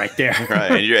shit right there.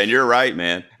 Right. And you're right,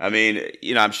 man. I mean,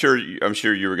 you know, I'm sure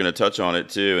you were going to touch on it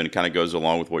too, and it kind of goes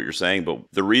along with what you're saying. But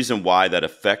the reason why that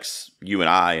affects you and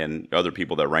I and other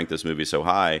people that rank this movie so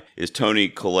high is Toni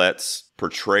Collette's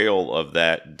portrayal of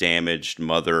that damaged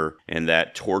mother and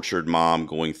that tortured mom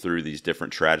going through these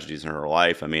different tragedies in her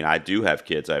life. I mean, I do have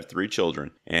kids. I have 3 children,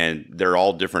 and they're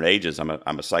all different ages. I'm a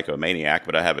psychomaniac,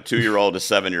 but I have a 2-year-old, a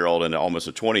 7-year-old, and almost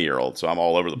a 20-year-old. So I'm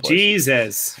all over the place.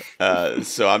 Jesus.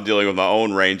 So I'm dealing with my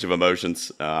own range of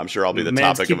emotions. I'm sure I'll be the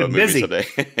topic of a movie someday.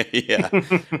 Yeah.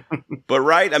 But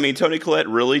right, I mean, Toni Collette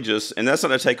really just, and that's not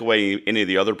to take away any of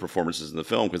the other performances in the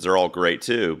film because they're all great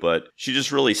too, but she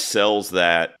just really sells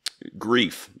that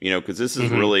grief, you know, because this is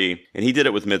mm-hmm. really, and he did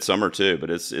it with Midsummer too,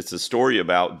 but it's a story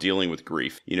about dealing with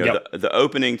grief. You know, yep. the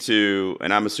opening to,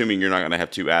 and I'm assuming you're not going to have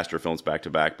 2 Aster films back to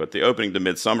back, but the opening to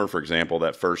Midsummer, for example,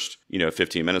 that first,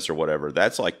 15 minutes or whatever,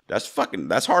 that's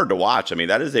hard to watch. I mean,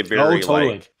 that is a very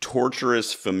totally.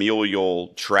 Torturous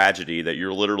familial tragedy that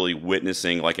you're literally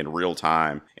witnessing like in real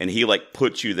time. And he like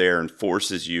puts you there and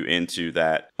forces you into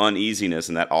that uneasiness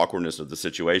and that awkwardness of the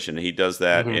situation. And he does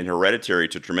that mm-hmm. in Hereditary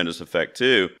to tremendous effect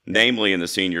too. Namely in the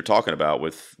scene you're talking about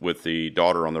with the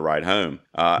daughter on the ride home.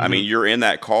 Mm-hmm. I mean, you're in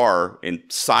that car in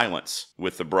silence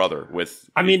with the brother. That's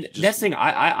the thing.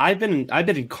 I've been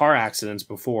in car accidents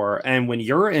before, and when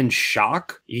you're in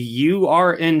shock, you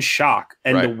are in shock.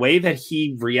 And right. The way that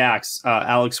he reacts,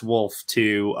 Alex Wolff,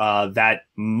 to that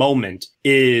moment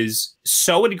is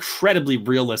so incredibly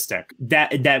realistic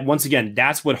that once again,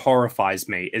 that's what horrifies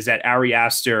me, is that Ari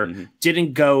Aster mm-hmm.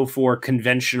 didn't go for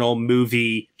conventional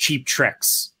movie cheap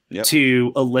tricks. Yep.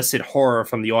 To elicit horror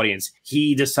from the audience.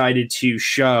 He decided to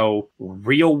show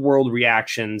real world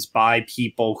reactions by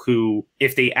people who,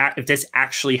 if this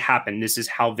actually happened, this is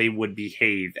how they would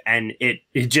behave. And it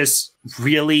just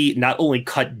really not only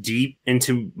cut deep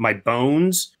into my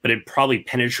bones, but it probably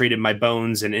penetrated my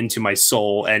bones and into my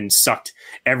soul and sucked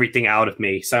everything out of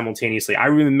me simultaneously. I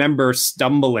remember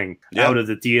stumbling out of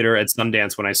the theater at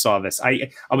Sundance when I saw this. I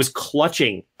was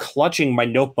clutching my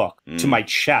notebook to my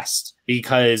chest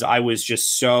because I was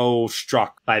just so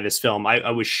struck by this film.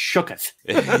 I was shooketh.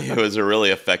 It was a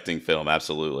really affecting film,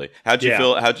 absolutely. How'd you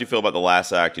feel about the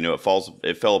last act? You know,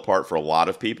 it fell apart for a lot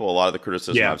of people. A lot of the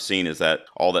criticism I've seen is that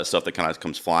all that stuff that kind of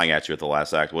comes flying at you at the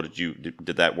last act.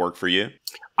 Did that work for you?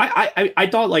 I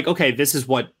thought, like, okay, this is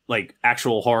what like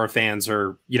actual horror fans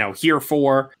are, here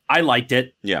for. I liked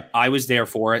it. Yeah. I was there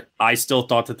for it. I still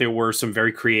thought that there were some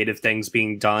very creative things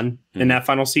being done in that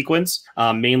final sequence.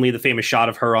 Mainly the famous shot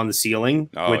of her on the ceiling,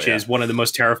 which is one of the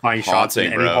most terrifying shots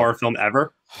in any horror film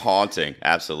ever. Haunting,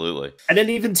 absolutely. And then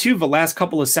even too, the last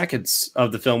couple of seconds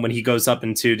of the film when he goes up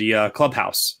into the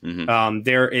clubhouse,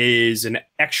 there is an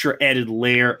extra added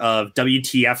layer of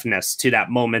WTF-ness to that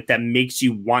moment that makes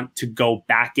you want to go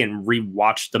back and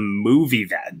rewatch the movie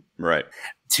then. Right.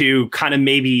 To kind of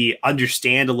maybe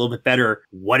understand a little bit better,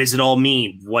 what does it all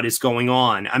mean? What is going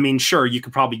on? I mean, sure, you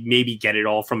could probably maybe get it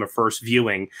all from a first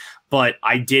viewing, but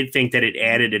I did think that it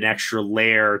added an extra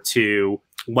layer to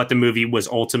what the movie was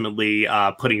ultimately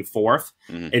putting forth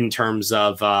in terms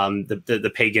of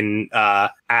the pagan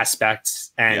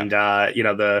aspects and you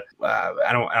know, the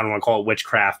I don't want to call it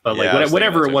witchcraft, but like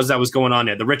whatever it was that was going on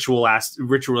there, the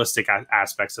ritualistic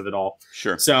aspects of it all.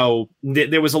 Sure. So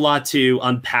there was a lot to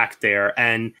unpack there,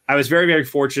 and I was very, very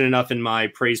fortunate enough in my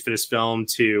praise for this film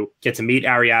to get to meet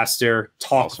Ari Aster,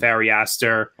 talk with Ari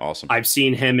Aster. Awesome. I've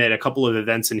seen him at a couple of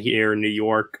events in here in New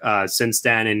York since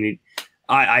then, and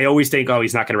I always think, oh,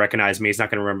 he's not going to recognize me. He's not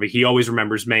going to remember. He always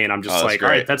remembers me. And I'm just like, great. All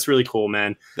right, that's really cool,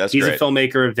 man. He's a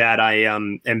filmmaker that I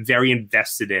am very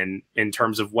invested in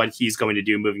terms of what he's going to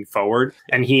do moving forward.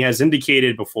 And he has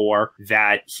indicated before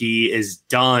that he is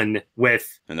done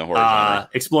with in the horror genre.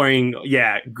 Exploring,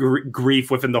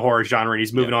 grief within the horror genre. And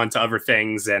he's moving on to other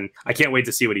things. And I can't wait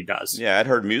to see what he does. Yeah, I'd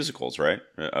heard musicals, right?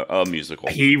 A musical.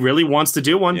 He really wants to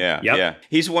do one. Yeah.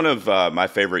 He's one of my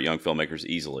favorite young filmmakers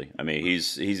easily. I mean,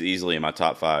 he's easily in my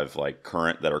top 5 like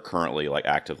currently like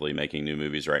actively making new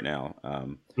movies right now.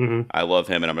 I love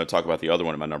him, and I'm going to talk about the other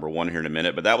one at my number 1 here in a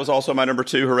minute, but that was also my number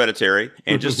 2, Hereditary.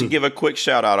 And just to give a quick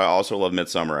shout out, I also love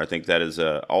Midsommar. I think that is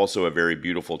also a very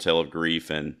beautiful tale of grief,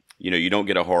 and you know, you don't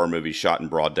get a horror movie shot in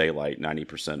broad daylight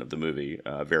 90% of the movie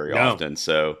very often.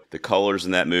 So the colors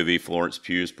in that movie, Florence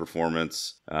Pugh's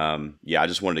performance, I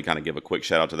just wanted to kind of give a quick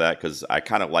shout out to that because I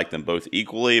kind of like them both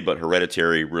equally, but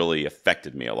Hereditary really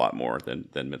affected me a lot more than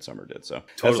Midsommar did. So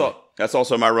that's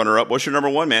also my runner-up. What's your number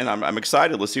 1, man? I'm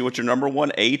excited. Let's see what your number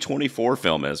 1 A24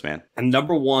 film is, man. And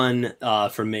number 1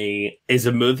 for me is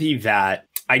a movie that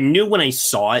I knew when I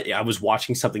saw it, I was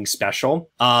watching something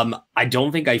special. I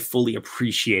don't think I fully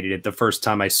appreciated it the first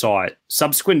time I saw it.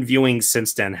 Subsequent viewing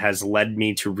since then has led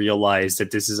me to realize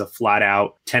that this is a flat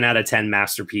out 10 out of 10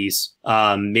 masterpiece.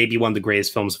 Maybe one of the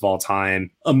greatest films of all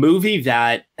time. A movie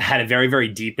that had a very, very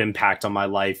deep impact on my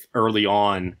life early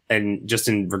on. And just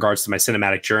in regards to my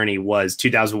cinematic journey was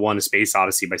 2001: A Space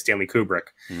Odyssey by Stanley Kubrick.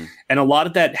 And a lot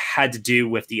of that had to do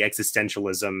with the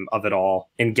existentialism of it all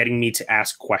and getting me to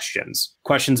ask questions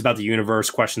about the universe,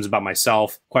 questions about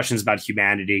myself, questions about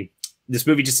humanity. This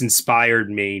movie just inspired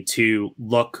me to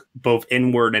look both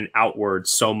inward and outward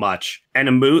so much. And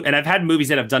I've had movies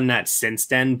that have done that since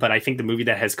then, but I think the movie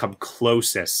that has come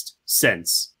closest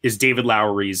since is David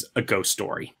Lowery's A Ghost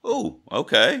Story. Oh,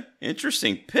 okay.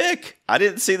 Interesting pick. I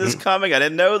didn't see this coming. I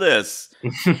didn't know this.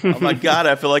 Oh my God.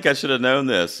 I feel like I should have known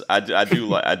this. I do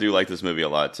like this movie a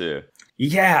lot too.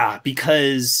 Yeah,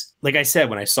 because like I said,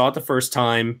 when I saw it the first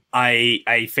time, I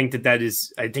think that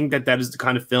is the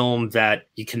kind of film that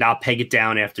you cannot peg it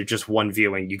down after just one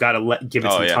viewing. You got to give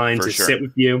it some time to sit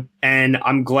with you. And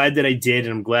I'm glad that I did.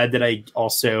 And I'm glad that I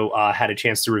also had a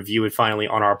chance to review it finally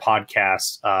on our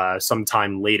podcast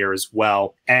sometime later as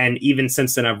well. And even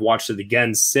since then, I've watched it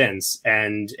again since,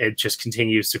 and it just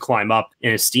continues to climb up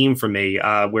in esteem for me,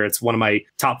 where it's one of my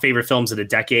top favorite films of the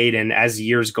decade. And as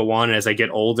years go on, and as I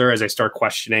get older, as I start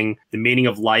questioning the meaning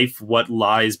of life, what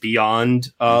lies beyond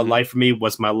life for me?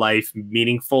 Was my life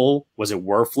meaningful? Was it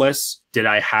worthless? Did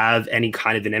I have any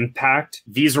kind of an impact?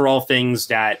 These are all things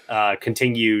that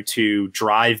continue to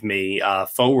drive me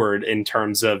forward in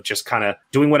terms of just kind of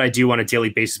doing what I do on a daily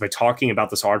basis by talking about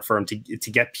this art form to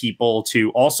get people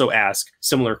to also ask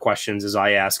similar questions as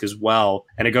I ask as well.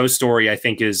 And A Ghost Story, I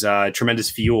think, is tremendous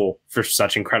fuel for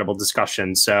such incredible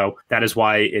discussion. So that is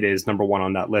why it is number 1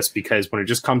 on that list, because when it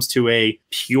just comes to a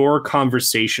pure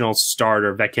conversational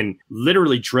starter that can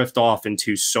literally drift off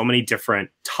into so many different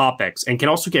topics and can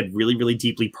also get really, really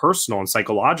deeply personal and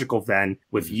psychological then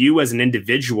with you as an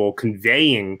individual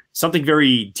conveying something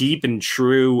very deep and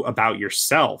true about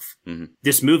yourself.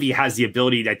 This movie has the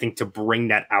ability, I think, to bring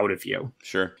that out of you.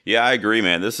 Sure. Yeah, I agree,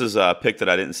 man. This is a pick that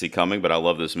I didn't see coming, but I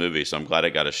love this movie, so I'm glad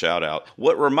it got a shout out.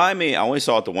 I only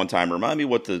saw it the one time. Remind me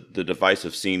what the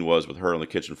divisive scene was with her on the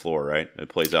kitchen floor, right? It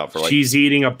plays out for like... She's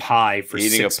eating a pie for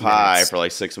 6 minutes. For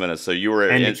like 6 minutes. So you were...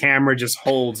 And the camera just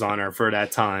holds on her for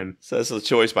that time. So that's a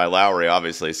choice by Lowery,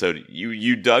 obviously. So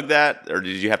you dug that, or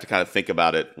did you have to kind of think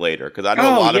about it later? Because I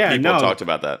know a lot of people talked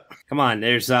about that. come on.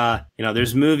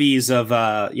 There's movies of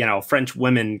French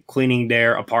women cleaning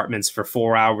their apartments for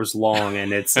 4 hours long,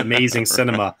 and it's amazing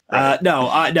cinema. Right. No,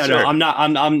 Sure. I'm not.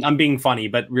 I'm being funny,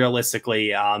 but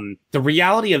realistically, the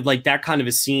reality of like that kind of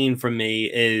a scene for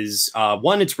me is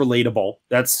one, it's relatable.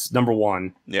 That's number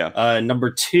one. Yeah.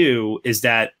 Number two is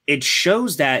that it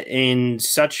shows that in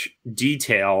such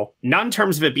detail, not in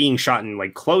terms of it being shot in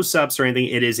like close-ups or anything.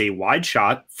 It is a wide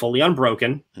shot, fully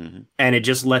unbroken, and it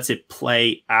just lets it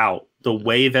play out the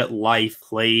way that life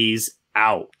plays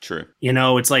out. True.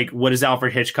 It's like, what does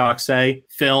Alfred Hitchcock say?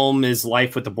 Film is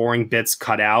life with the boring bits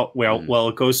cut out. Well,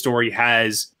 a Ghost Story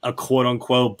has a quote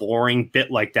unquote boring bit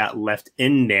like that left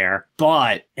in there,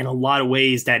 but in a lot of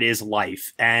ways that is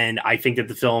life. And I think that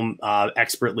the film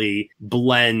expertly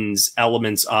blends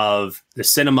elements of the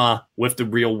cinema with the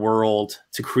real world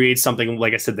to create something,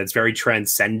 like I said, that's very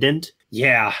transcendent.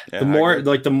 Yeah, the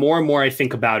more and more I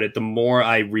think about it, the more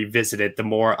I revisit it, the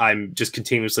more I'm just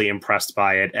continuously impressed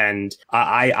by it. And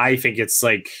I think it's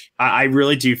like, I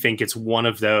really do think it's one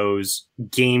of those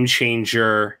game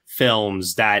changer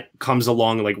films that comes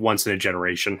along like once in a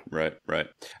generation. Right.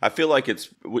 I feel like it's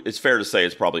fair to say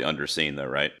it's probably underseen though,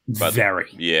 right? But very.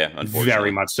 Yeah, unfortunately.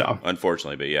 Very much so.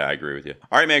 Unfortunately, but yeah, I agree with you.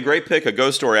 All right, man, great pick. A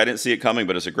Ghost Story. I didn't see it coming,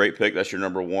 but it's a great pick. That's your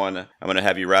number one. I'm going to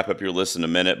have you wrap up your list in a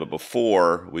minute, but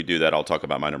before we do that, I'll talk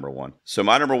about my number one. So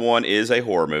my number one is a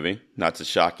horror movie, not to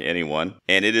shock anyone,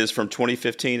 and it is from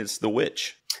 2015. It's The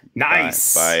Witch.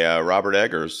 Nice. By Robert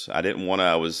Eggers. I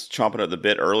was chomping at the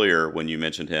bit earlier when you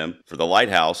mentioned him for The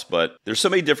Lighthouse, but there's so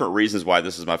many different reasons why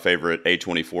this is my favorite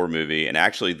A24 movie. And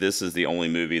actually, this is the only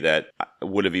movie that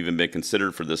would have even been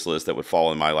considered for this list that would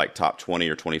fall in my like top 20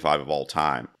 or 25 of all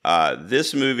time.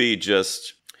 This movie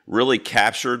just really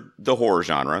captured the horror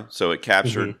genre. So it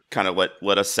captured, kind of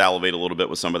let us salivate a little bit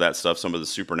with some of that stuff, some of the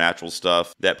supernatural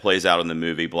stuff that plays out in the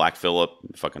movie. Black Phillip,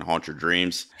 fucking haunt your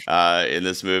dreams in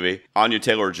this movie. Anya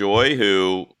Taylor-Joy,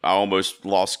 who I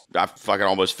fucking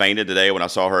almost fainted today when I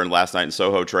saw her in Last Night in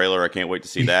Soho trailer. I can't wait to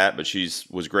see that. But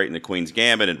was great in The Queen's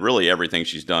Gambit, and really everything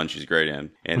she's done, she's great in.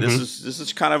 And this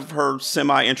is kind of her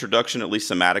semi-introduction, at least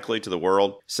thematically, to the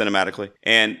world, cinematically.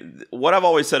 And what I've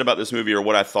always said about this movie, or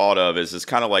what I thought of, is it's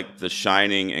kind of like The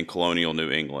Shining in colonial New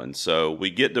England. So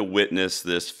we get to witness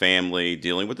this family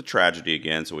dealing with the tragedy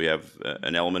again. So we have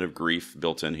an element of grief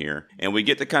built in here. And we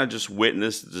get to kind of just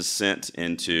witness the descent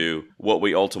into what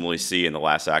we ultimately see in the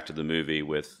last act of the movie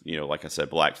with, like I said,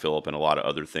 Black Phillip and a lot of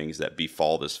other things that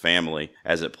befall this family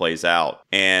as it plays out.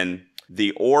 And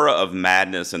the aura of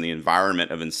madness and the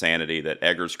environment of insanity that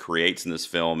Eggers creates in this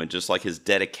film, and just like his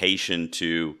dedication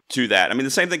to that. I mean,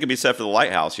 the same thing can be said for The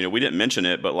Lighthouse. We didn't mention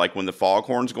it, but like when the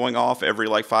foghorn's going off every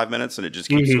like 5 minutes and it just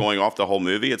keeps going off the whole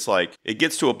movie, it's like it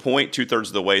gets to a point 2/3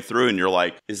 of the way through and you're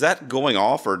like, is that going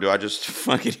off or do I just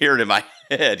fucking hear it in my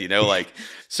head?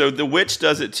 So The Witch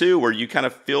does it too, where you kind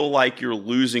of feel like you're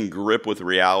losing grip with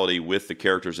reality with the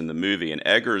characters in the movie. And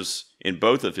Eggers, in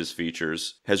both of his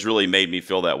features, has really made me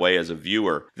feel that way as a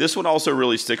viewer. This one also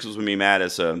really sticks with me, Matt,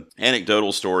 as an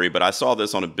anecdotal story, but I saw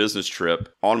this on a business trip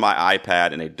on my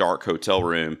iPad in a dark hotel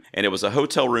room, and it was a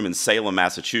hotel room in Salem,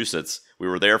 Massachusetts. We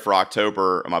were there for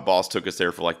October. My boss took us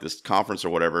there for like this conference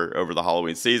or whatever over the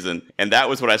Halloween season. And that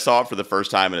was when I saw it for the first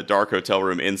time in a dark hotel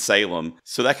room in Salem.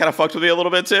 So that kind of fucked with me a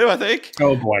little bit too, I think.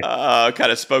 Oh boy.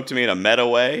 Kind of spoke to me in a meta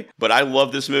way. But I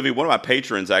love this movie. One of my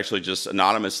patrons actually just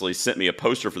anonymously sent me a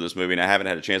poster for this movie, and I haven't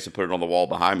had a chance to put it on the wall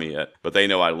behind me yet. But they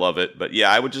know I love it. But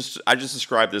yeah, I just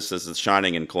describe this as The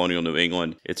Shining in colonial New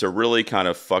England. It's a really kind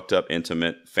of fucked up,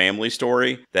 intimate family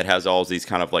story that has all these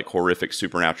kind of like horrific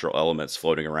supernatural elements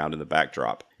floating around in the backdrop.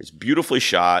 It's beautifully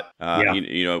shot.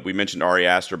 We mentioned Ari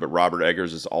Aster, but Robert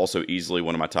Eggers is also easily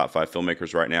one of my top 5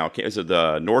 filmmakers right now. Is it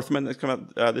The Northman that's coming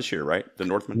out this year, right? The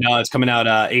Northman? No, it's coming out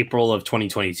April of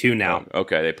 2022 now. Oh,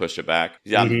 okay, they pushed it back.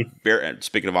 Yeah,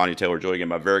 speaking of Anya Taylor-Joy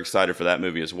again, I'm very excited for that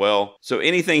movie as well. So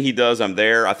anything he does, I'm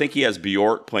there. I think he has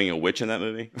Bjork playing a witch in that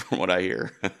movie, from what I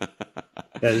hear.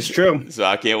 That is true. So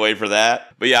I can't wait for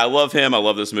that. But yeah, I love him. I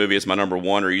love this movie. It's my number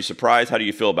one. Are you surprised? How do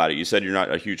you feel about it? You said you're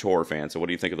not a huge horror fan, so what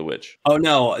do you think of The Witch? Oh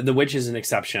no, The Witch is an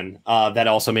exception. That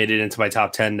also made it into my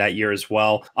top 10 that year as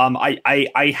well.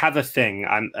 I have a thing.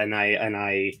 I'm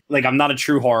not a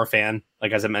true horror fan,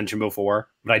 like as I mentioned before,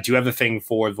 but I do have a thing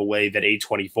for the way that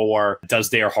A24 does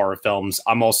their horror films.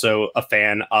 I'm also a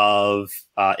fan of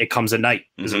It Comes at Night,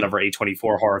 is another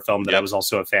A24 horror film that I was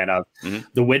also a fan of.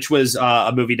 The Witch was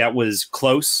a movie that was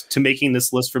close to making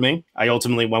this list for me. I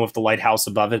ultimately went with The Lighthouse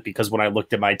above it because when I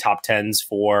looked at my top 10s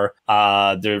for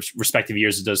the respective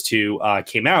years that those two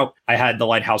came out, I had The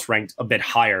Lighthouse ranked a bit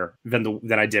higher than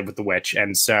I did with The Witch.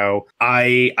 And so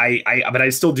but I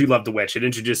still do love The Witch. It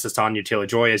introduced us to Anya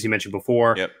Taylor-Joy, as you mentioned before.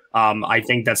 A24. Yep. I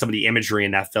think that some of the imagery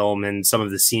in that film and some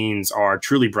of the scenes are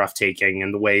truly breathtaking,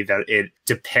 and the way that it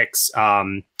depicts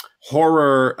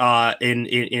horror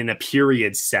in a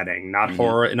period setting, not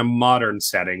horror in a modern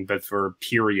setting, but for a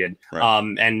period.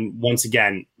 Right. And once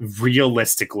again,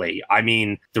 realistically, I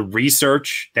mean, the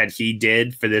research that he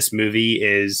did for this movie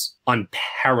is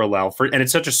unparalleled, and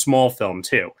it's such a small film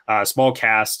too. Small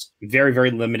cast, very,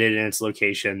 very limited in its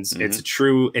locations. It's a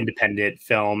true independent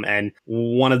film, and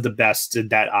one of the best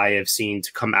that I have seen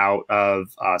to come out of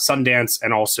Sundance,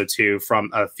 and also too from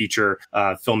a feature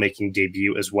filmmaking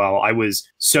debut as well. I was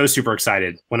so super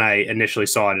excited when I initially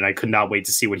saw it, and I could not wait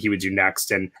to see what he would do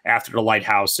next. And after The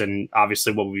Lighthouse, and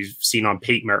obviously what we've seen on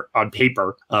paper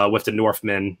with The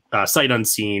Northman, sight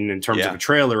unseen in terms of a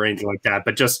trailer or anything like that,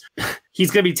 but just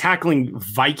he's going to be tackling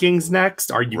Vikings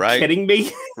next. Are you kidding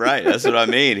me? Right. That's what I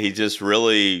mean. He just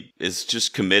really is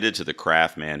just committed to the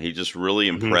craft, man. He just really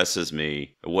impresses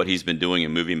me what he's been doing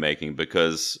in movie making,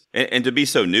 because and to be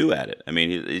so new at it. I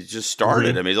mean, he just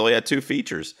started. I mean, he's only had 2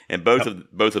 features, and both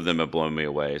of them have blown me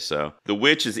away. So The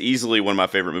Witch is easily one of my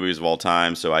favorite movies of all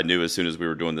time. So I knew as soon as we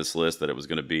were doing this list that it was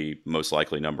going to be most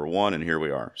likely number 1, and here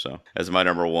we are. So that's my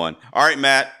number 1. All right,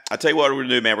 Matt. I tell you what we're going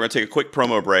to do, man. We're going to take a quick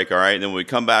promo break, all right? And then when we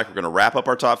come back, we're going to wrap up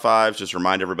our top 5s, just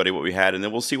remind everybody what we had, and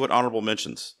then we'll see what honorable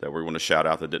mentions that we want to shout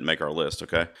out that didn't make our list,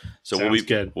 okay? So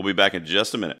we'll be back in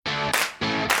just a minute.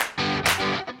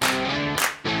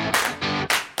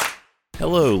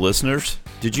 Hello, listeners.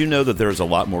 Did you know that there is a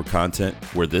lot more content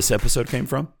where this episode came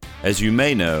from? As you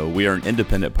may know, we are an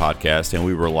independent podcast and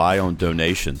we rely on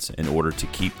donations in order to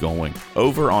keep going.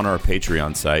 Over on our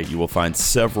Patreon site, you will find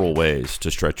several ways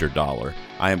to stretch your dollar.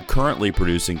 I am currently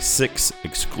producing 6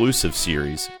 exclusive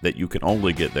series that you can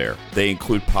only get there. They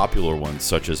include popular ones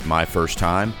such as My First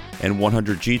Time and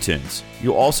 100 G-Tunes.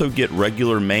 You'll also get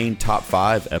regular main top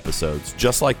 5 episodes,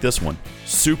 just like this one,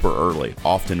 super early,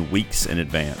 often weeks in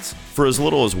advance. For as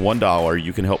little as $1,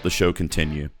 you can help the show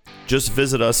continue. Just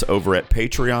visit us over at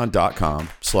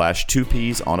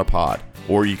patreon.com/2peasonapod,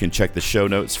 or you can check the show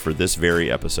notes for this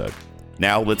very episode.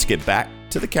 Now let's get back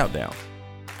to the countdown.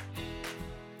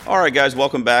 All right, guys,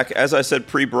 welcome back. As I said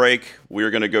pre-break,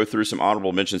 we're going to go through some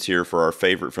honorable mentions here for our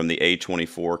favorite from the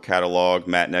A24 catalog.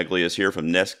 Matt Negley is here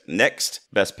from Next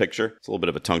Best Picture. It's a little bit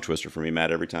of a tongue twister for me,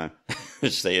 Matt, every time.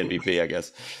 Just say MVP, I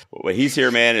guess. Well, he's here,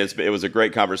 man. It was a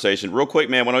great conversation. Real quick,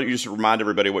 man, why don't you just remind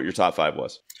everybody what your top 5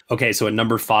 was? Okay, so at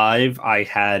number 5, I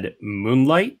had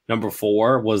Moonlight. Number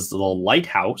 4 was The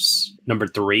Lighthouse. Number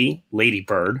 3, Lady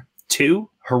Bird. 2,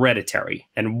 Hereditary,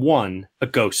 and 1, A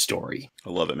Ghost Story. I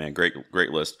love it, man. Great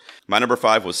list. My number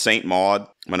 5 was Saint Maud.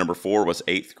 My number 4 was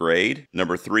 8th Grade.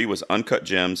 Number 3 was Uncut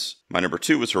Gems. My number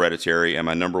 2 was Hereditary, and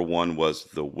my number 1 was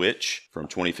The Witch from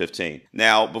 2015.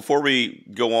 Now, before we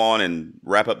go on and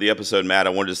wrap up the episode, Matt,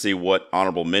 I wanted to see what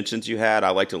honorable mentions you had.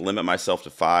 I like to limit myself to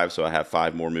 5, so I have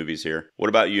 5 more movies here. What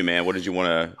about you, man? What did you want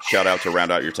to shout out to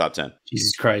round out your top 10?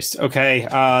 Jesus Christ. Okay,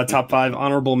 top 5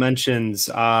 honorable mentions.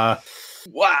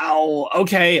 Wow.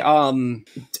 Okay.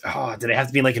 Did it have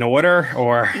to be like in order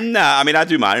or? Nah, I mean, I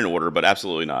do mine in order, but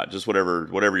absolutely not. Just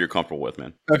whatever you're comfortable with,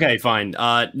 man. Okay, fine.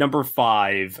 Number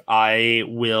 5, I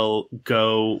will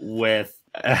go with.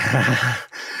 All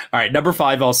right, number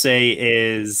 5, I'll say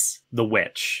is The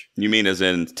Witch. You mean as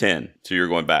in 10? So you're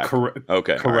going back?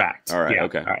 Okay. Correct. All right. Yeah.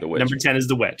 Okay. All right. The Witch. Number 10 is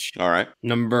The Witch. All right.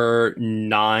 Number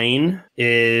 9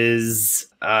 is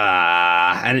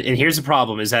and here's the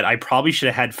problem is that I probably should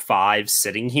have had 5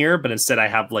 sitting here, but instead I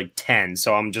have like 10.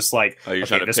 So I'm just like, you're okay,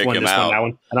 trying to this pick one, them this out. one, that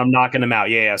one, and I'm knocking them out.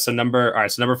 Yeah. So number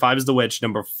 5 is The Witch.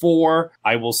 Number 4,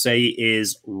 I will say,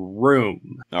 is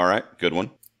Room. All right. Good one.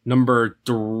 Number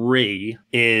 3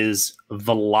 is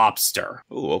The Lobster.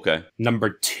 Oh, okay.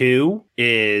 Number 2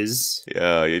 is...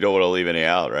 Yeah, you don't want to leave any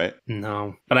out, right?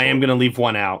 No, but I am going to leave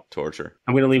one out. Torture.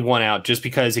 I'm going to leave one out just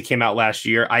because it came out last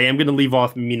year. I am going to leave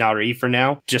off Minari for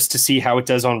now, just to see how it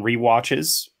does on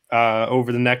rewatches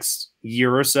over the next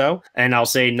year or so. And I'll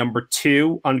say number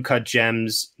 2, Uncut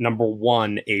Gems. Number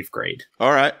 1, 8th Grade.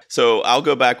 All right. So I'll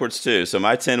go backwards too. So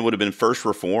my 10 would have been First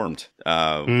Reformed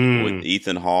with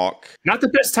Ethan Hawke. Not the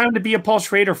best time to be a Paul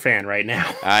Schrader fan right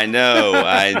now. I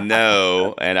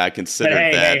know. And I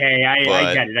considered that.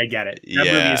 I get it. That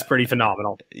movie is pretty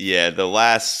phenomenal. Yeah, the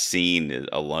last scene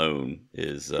alone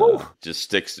is just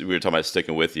sticks. We were talking about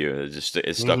sticking with you.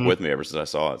 It stuck with me ever since I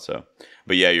saw it. So,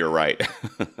 But yeah, you're right.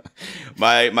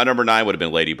 My number 9 would have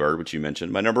been Lady Bird, which you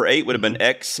mentioned. My number 8 would have been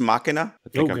Ex Machina.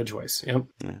 Good choice. Yep.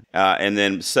 And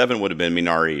then 7 would have been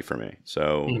Minari for me.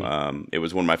 So it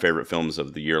was one of my favorite films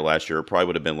of the year last year. It probably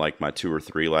would have been like my 2 or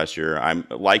 3 last year. I'm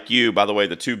like you, by the way,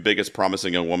 the 2 biggest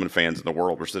promising young woman fans in the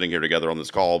world. We're sitting here together on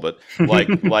this call, but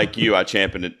like you, I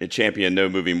championed no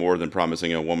movie more than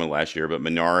Promising Young Woman last year. But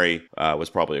Minari was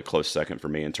probably a close second for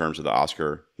me in terms of the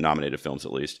Oscar nominated films,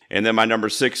 at least. And then my number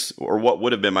 6, or what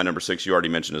would have been my number 6, you already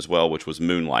mentioned as well, which was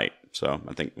Moonlight. So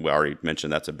I think we already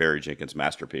mentioned that's a Barry Jenkins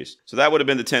masterpiece. So that would have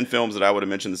been the 10 films that I would have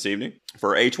mentioned this evening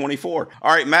for A24.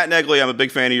 All right, Matt Negley, I'm a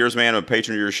big fan of yours, man. I'm a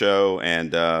patron of your show,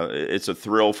 and it's a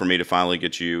thrill for me to finally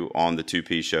get you on the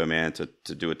 2P show, man, to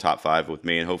do a top 5 with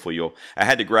me. And hopefully I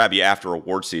had to grab you after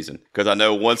award season, because I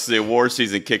know once the award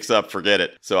season kicks up, forget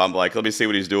it. So I'm like, let me see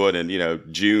what he's doing in,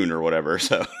 June or whatever.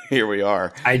 So here we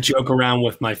are. I joke around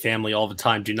with my family all the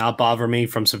time. Do not bother me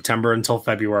from September until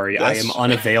February. I am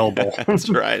unavailable. That's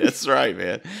right,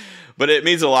 man. But it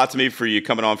means a lot to me for you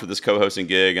coming on for this co-hosting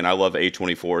gig, and I love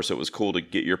A24, so it was cool to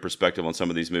get your perspective on some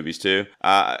of these movies too.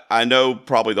 I know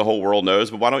probably the whole world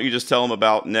knows, but why don't you just tell them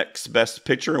about Next Best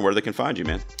Picture and where they can find you,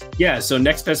 man? Yeah, so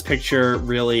Next Best Picture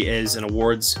really is an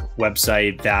awards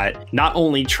website that not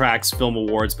only tracks film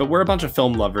awards, but we're a bunch of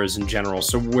film lovers in general.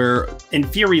 So we're, in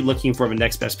theory, looking for the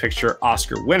Next Best Picture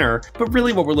Oscar winner, but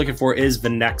really what we're looking for is the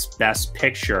Next Best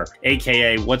Picture,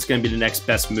 aka what's going to be the next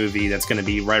best movie that's going to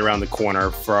be right around the corner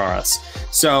for us.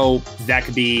 So that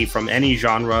could be from any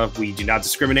genre. We do not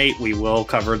discriminate. We will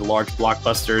cover the large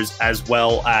blockbusters as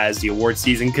well as the award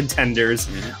season contenders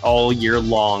all year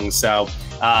long. So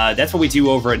that's what we do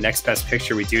over at Next Best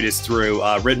Picture. We do this through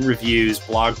written reviews,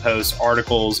 blog posts,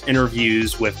 articles,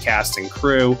 interviews with cast and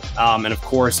crew, and of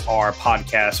course our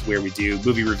podcast where we do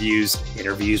movie reviews,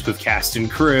 interviews with cast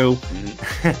and crew.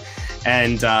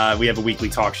 And we have a weekly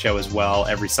talk show as well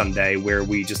every Sunday where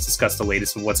we just discuss the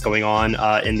latest of what's going on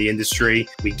in the industry.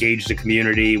 We gauge the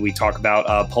community. We talk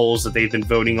about polls that they've been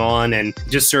voting on, and it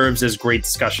just serves as great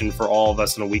discussion for all of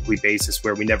us on a weekly basis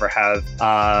where we never have,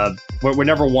 we're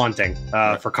never wanting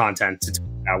for content to talk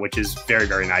about, which is very,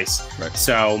 very nice. Right.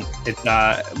 So it's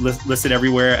listed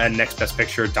everywhere at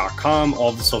nextbestpicture.com. All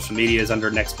of the social media is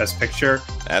under Next Best Picture.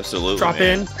 Absolutely. Drop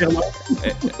in.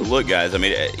 Look, guys, I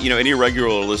mean, any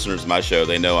regular listeners of my show,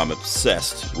 they know I'm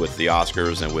obsessed with the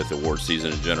Oscars and with award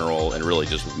season in general, and really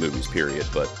just with movies, period.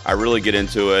 But I really get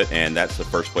into it, and that's the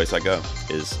first place I go,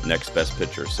 is Next Best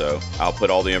Picture. So I'll put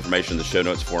all the information in the show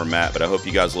notes for Matt, but I hope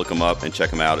you guys look them up and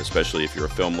check them out, especially if you're a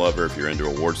film lover, if you're into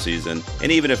award season,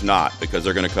 and even if not, because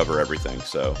they're going to cover everything.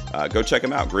 So go check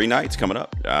them out. Green Knight's coming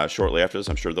up shortly after this.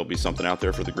 I'm sure there'll be something out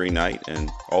there for the Green Knight and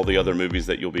all the other movies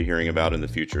that you'll be hearing about in the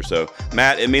future. So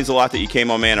Matt, it means a lot that you came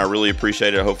on, man. I really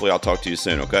appreciate it. Hopefully I'll talk to you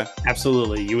soon, okay?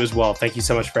 Absolutely. You as well. Thank you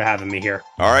so much for having me here.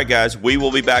 All right, guys. We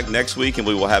will be back next week, and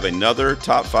we will have another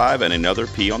Top 5 and another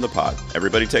P on the pod.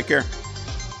 Everybody take care.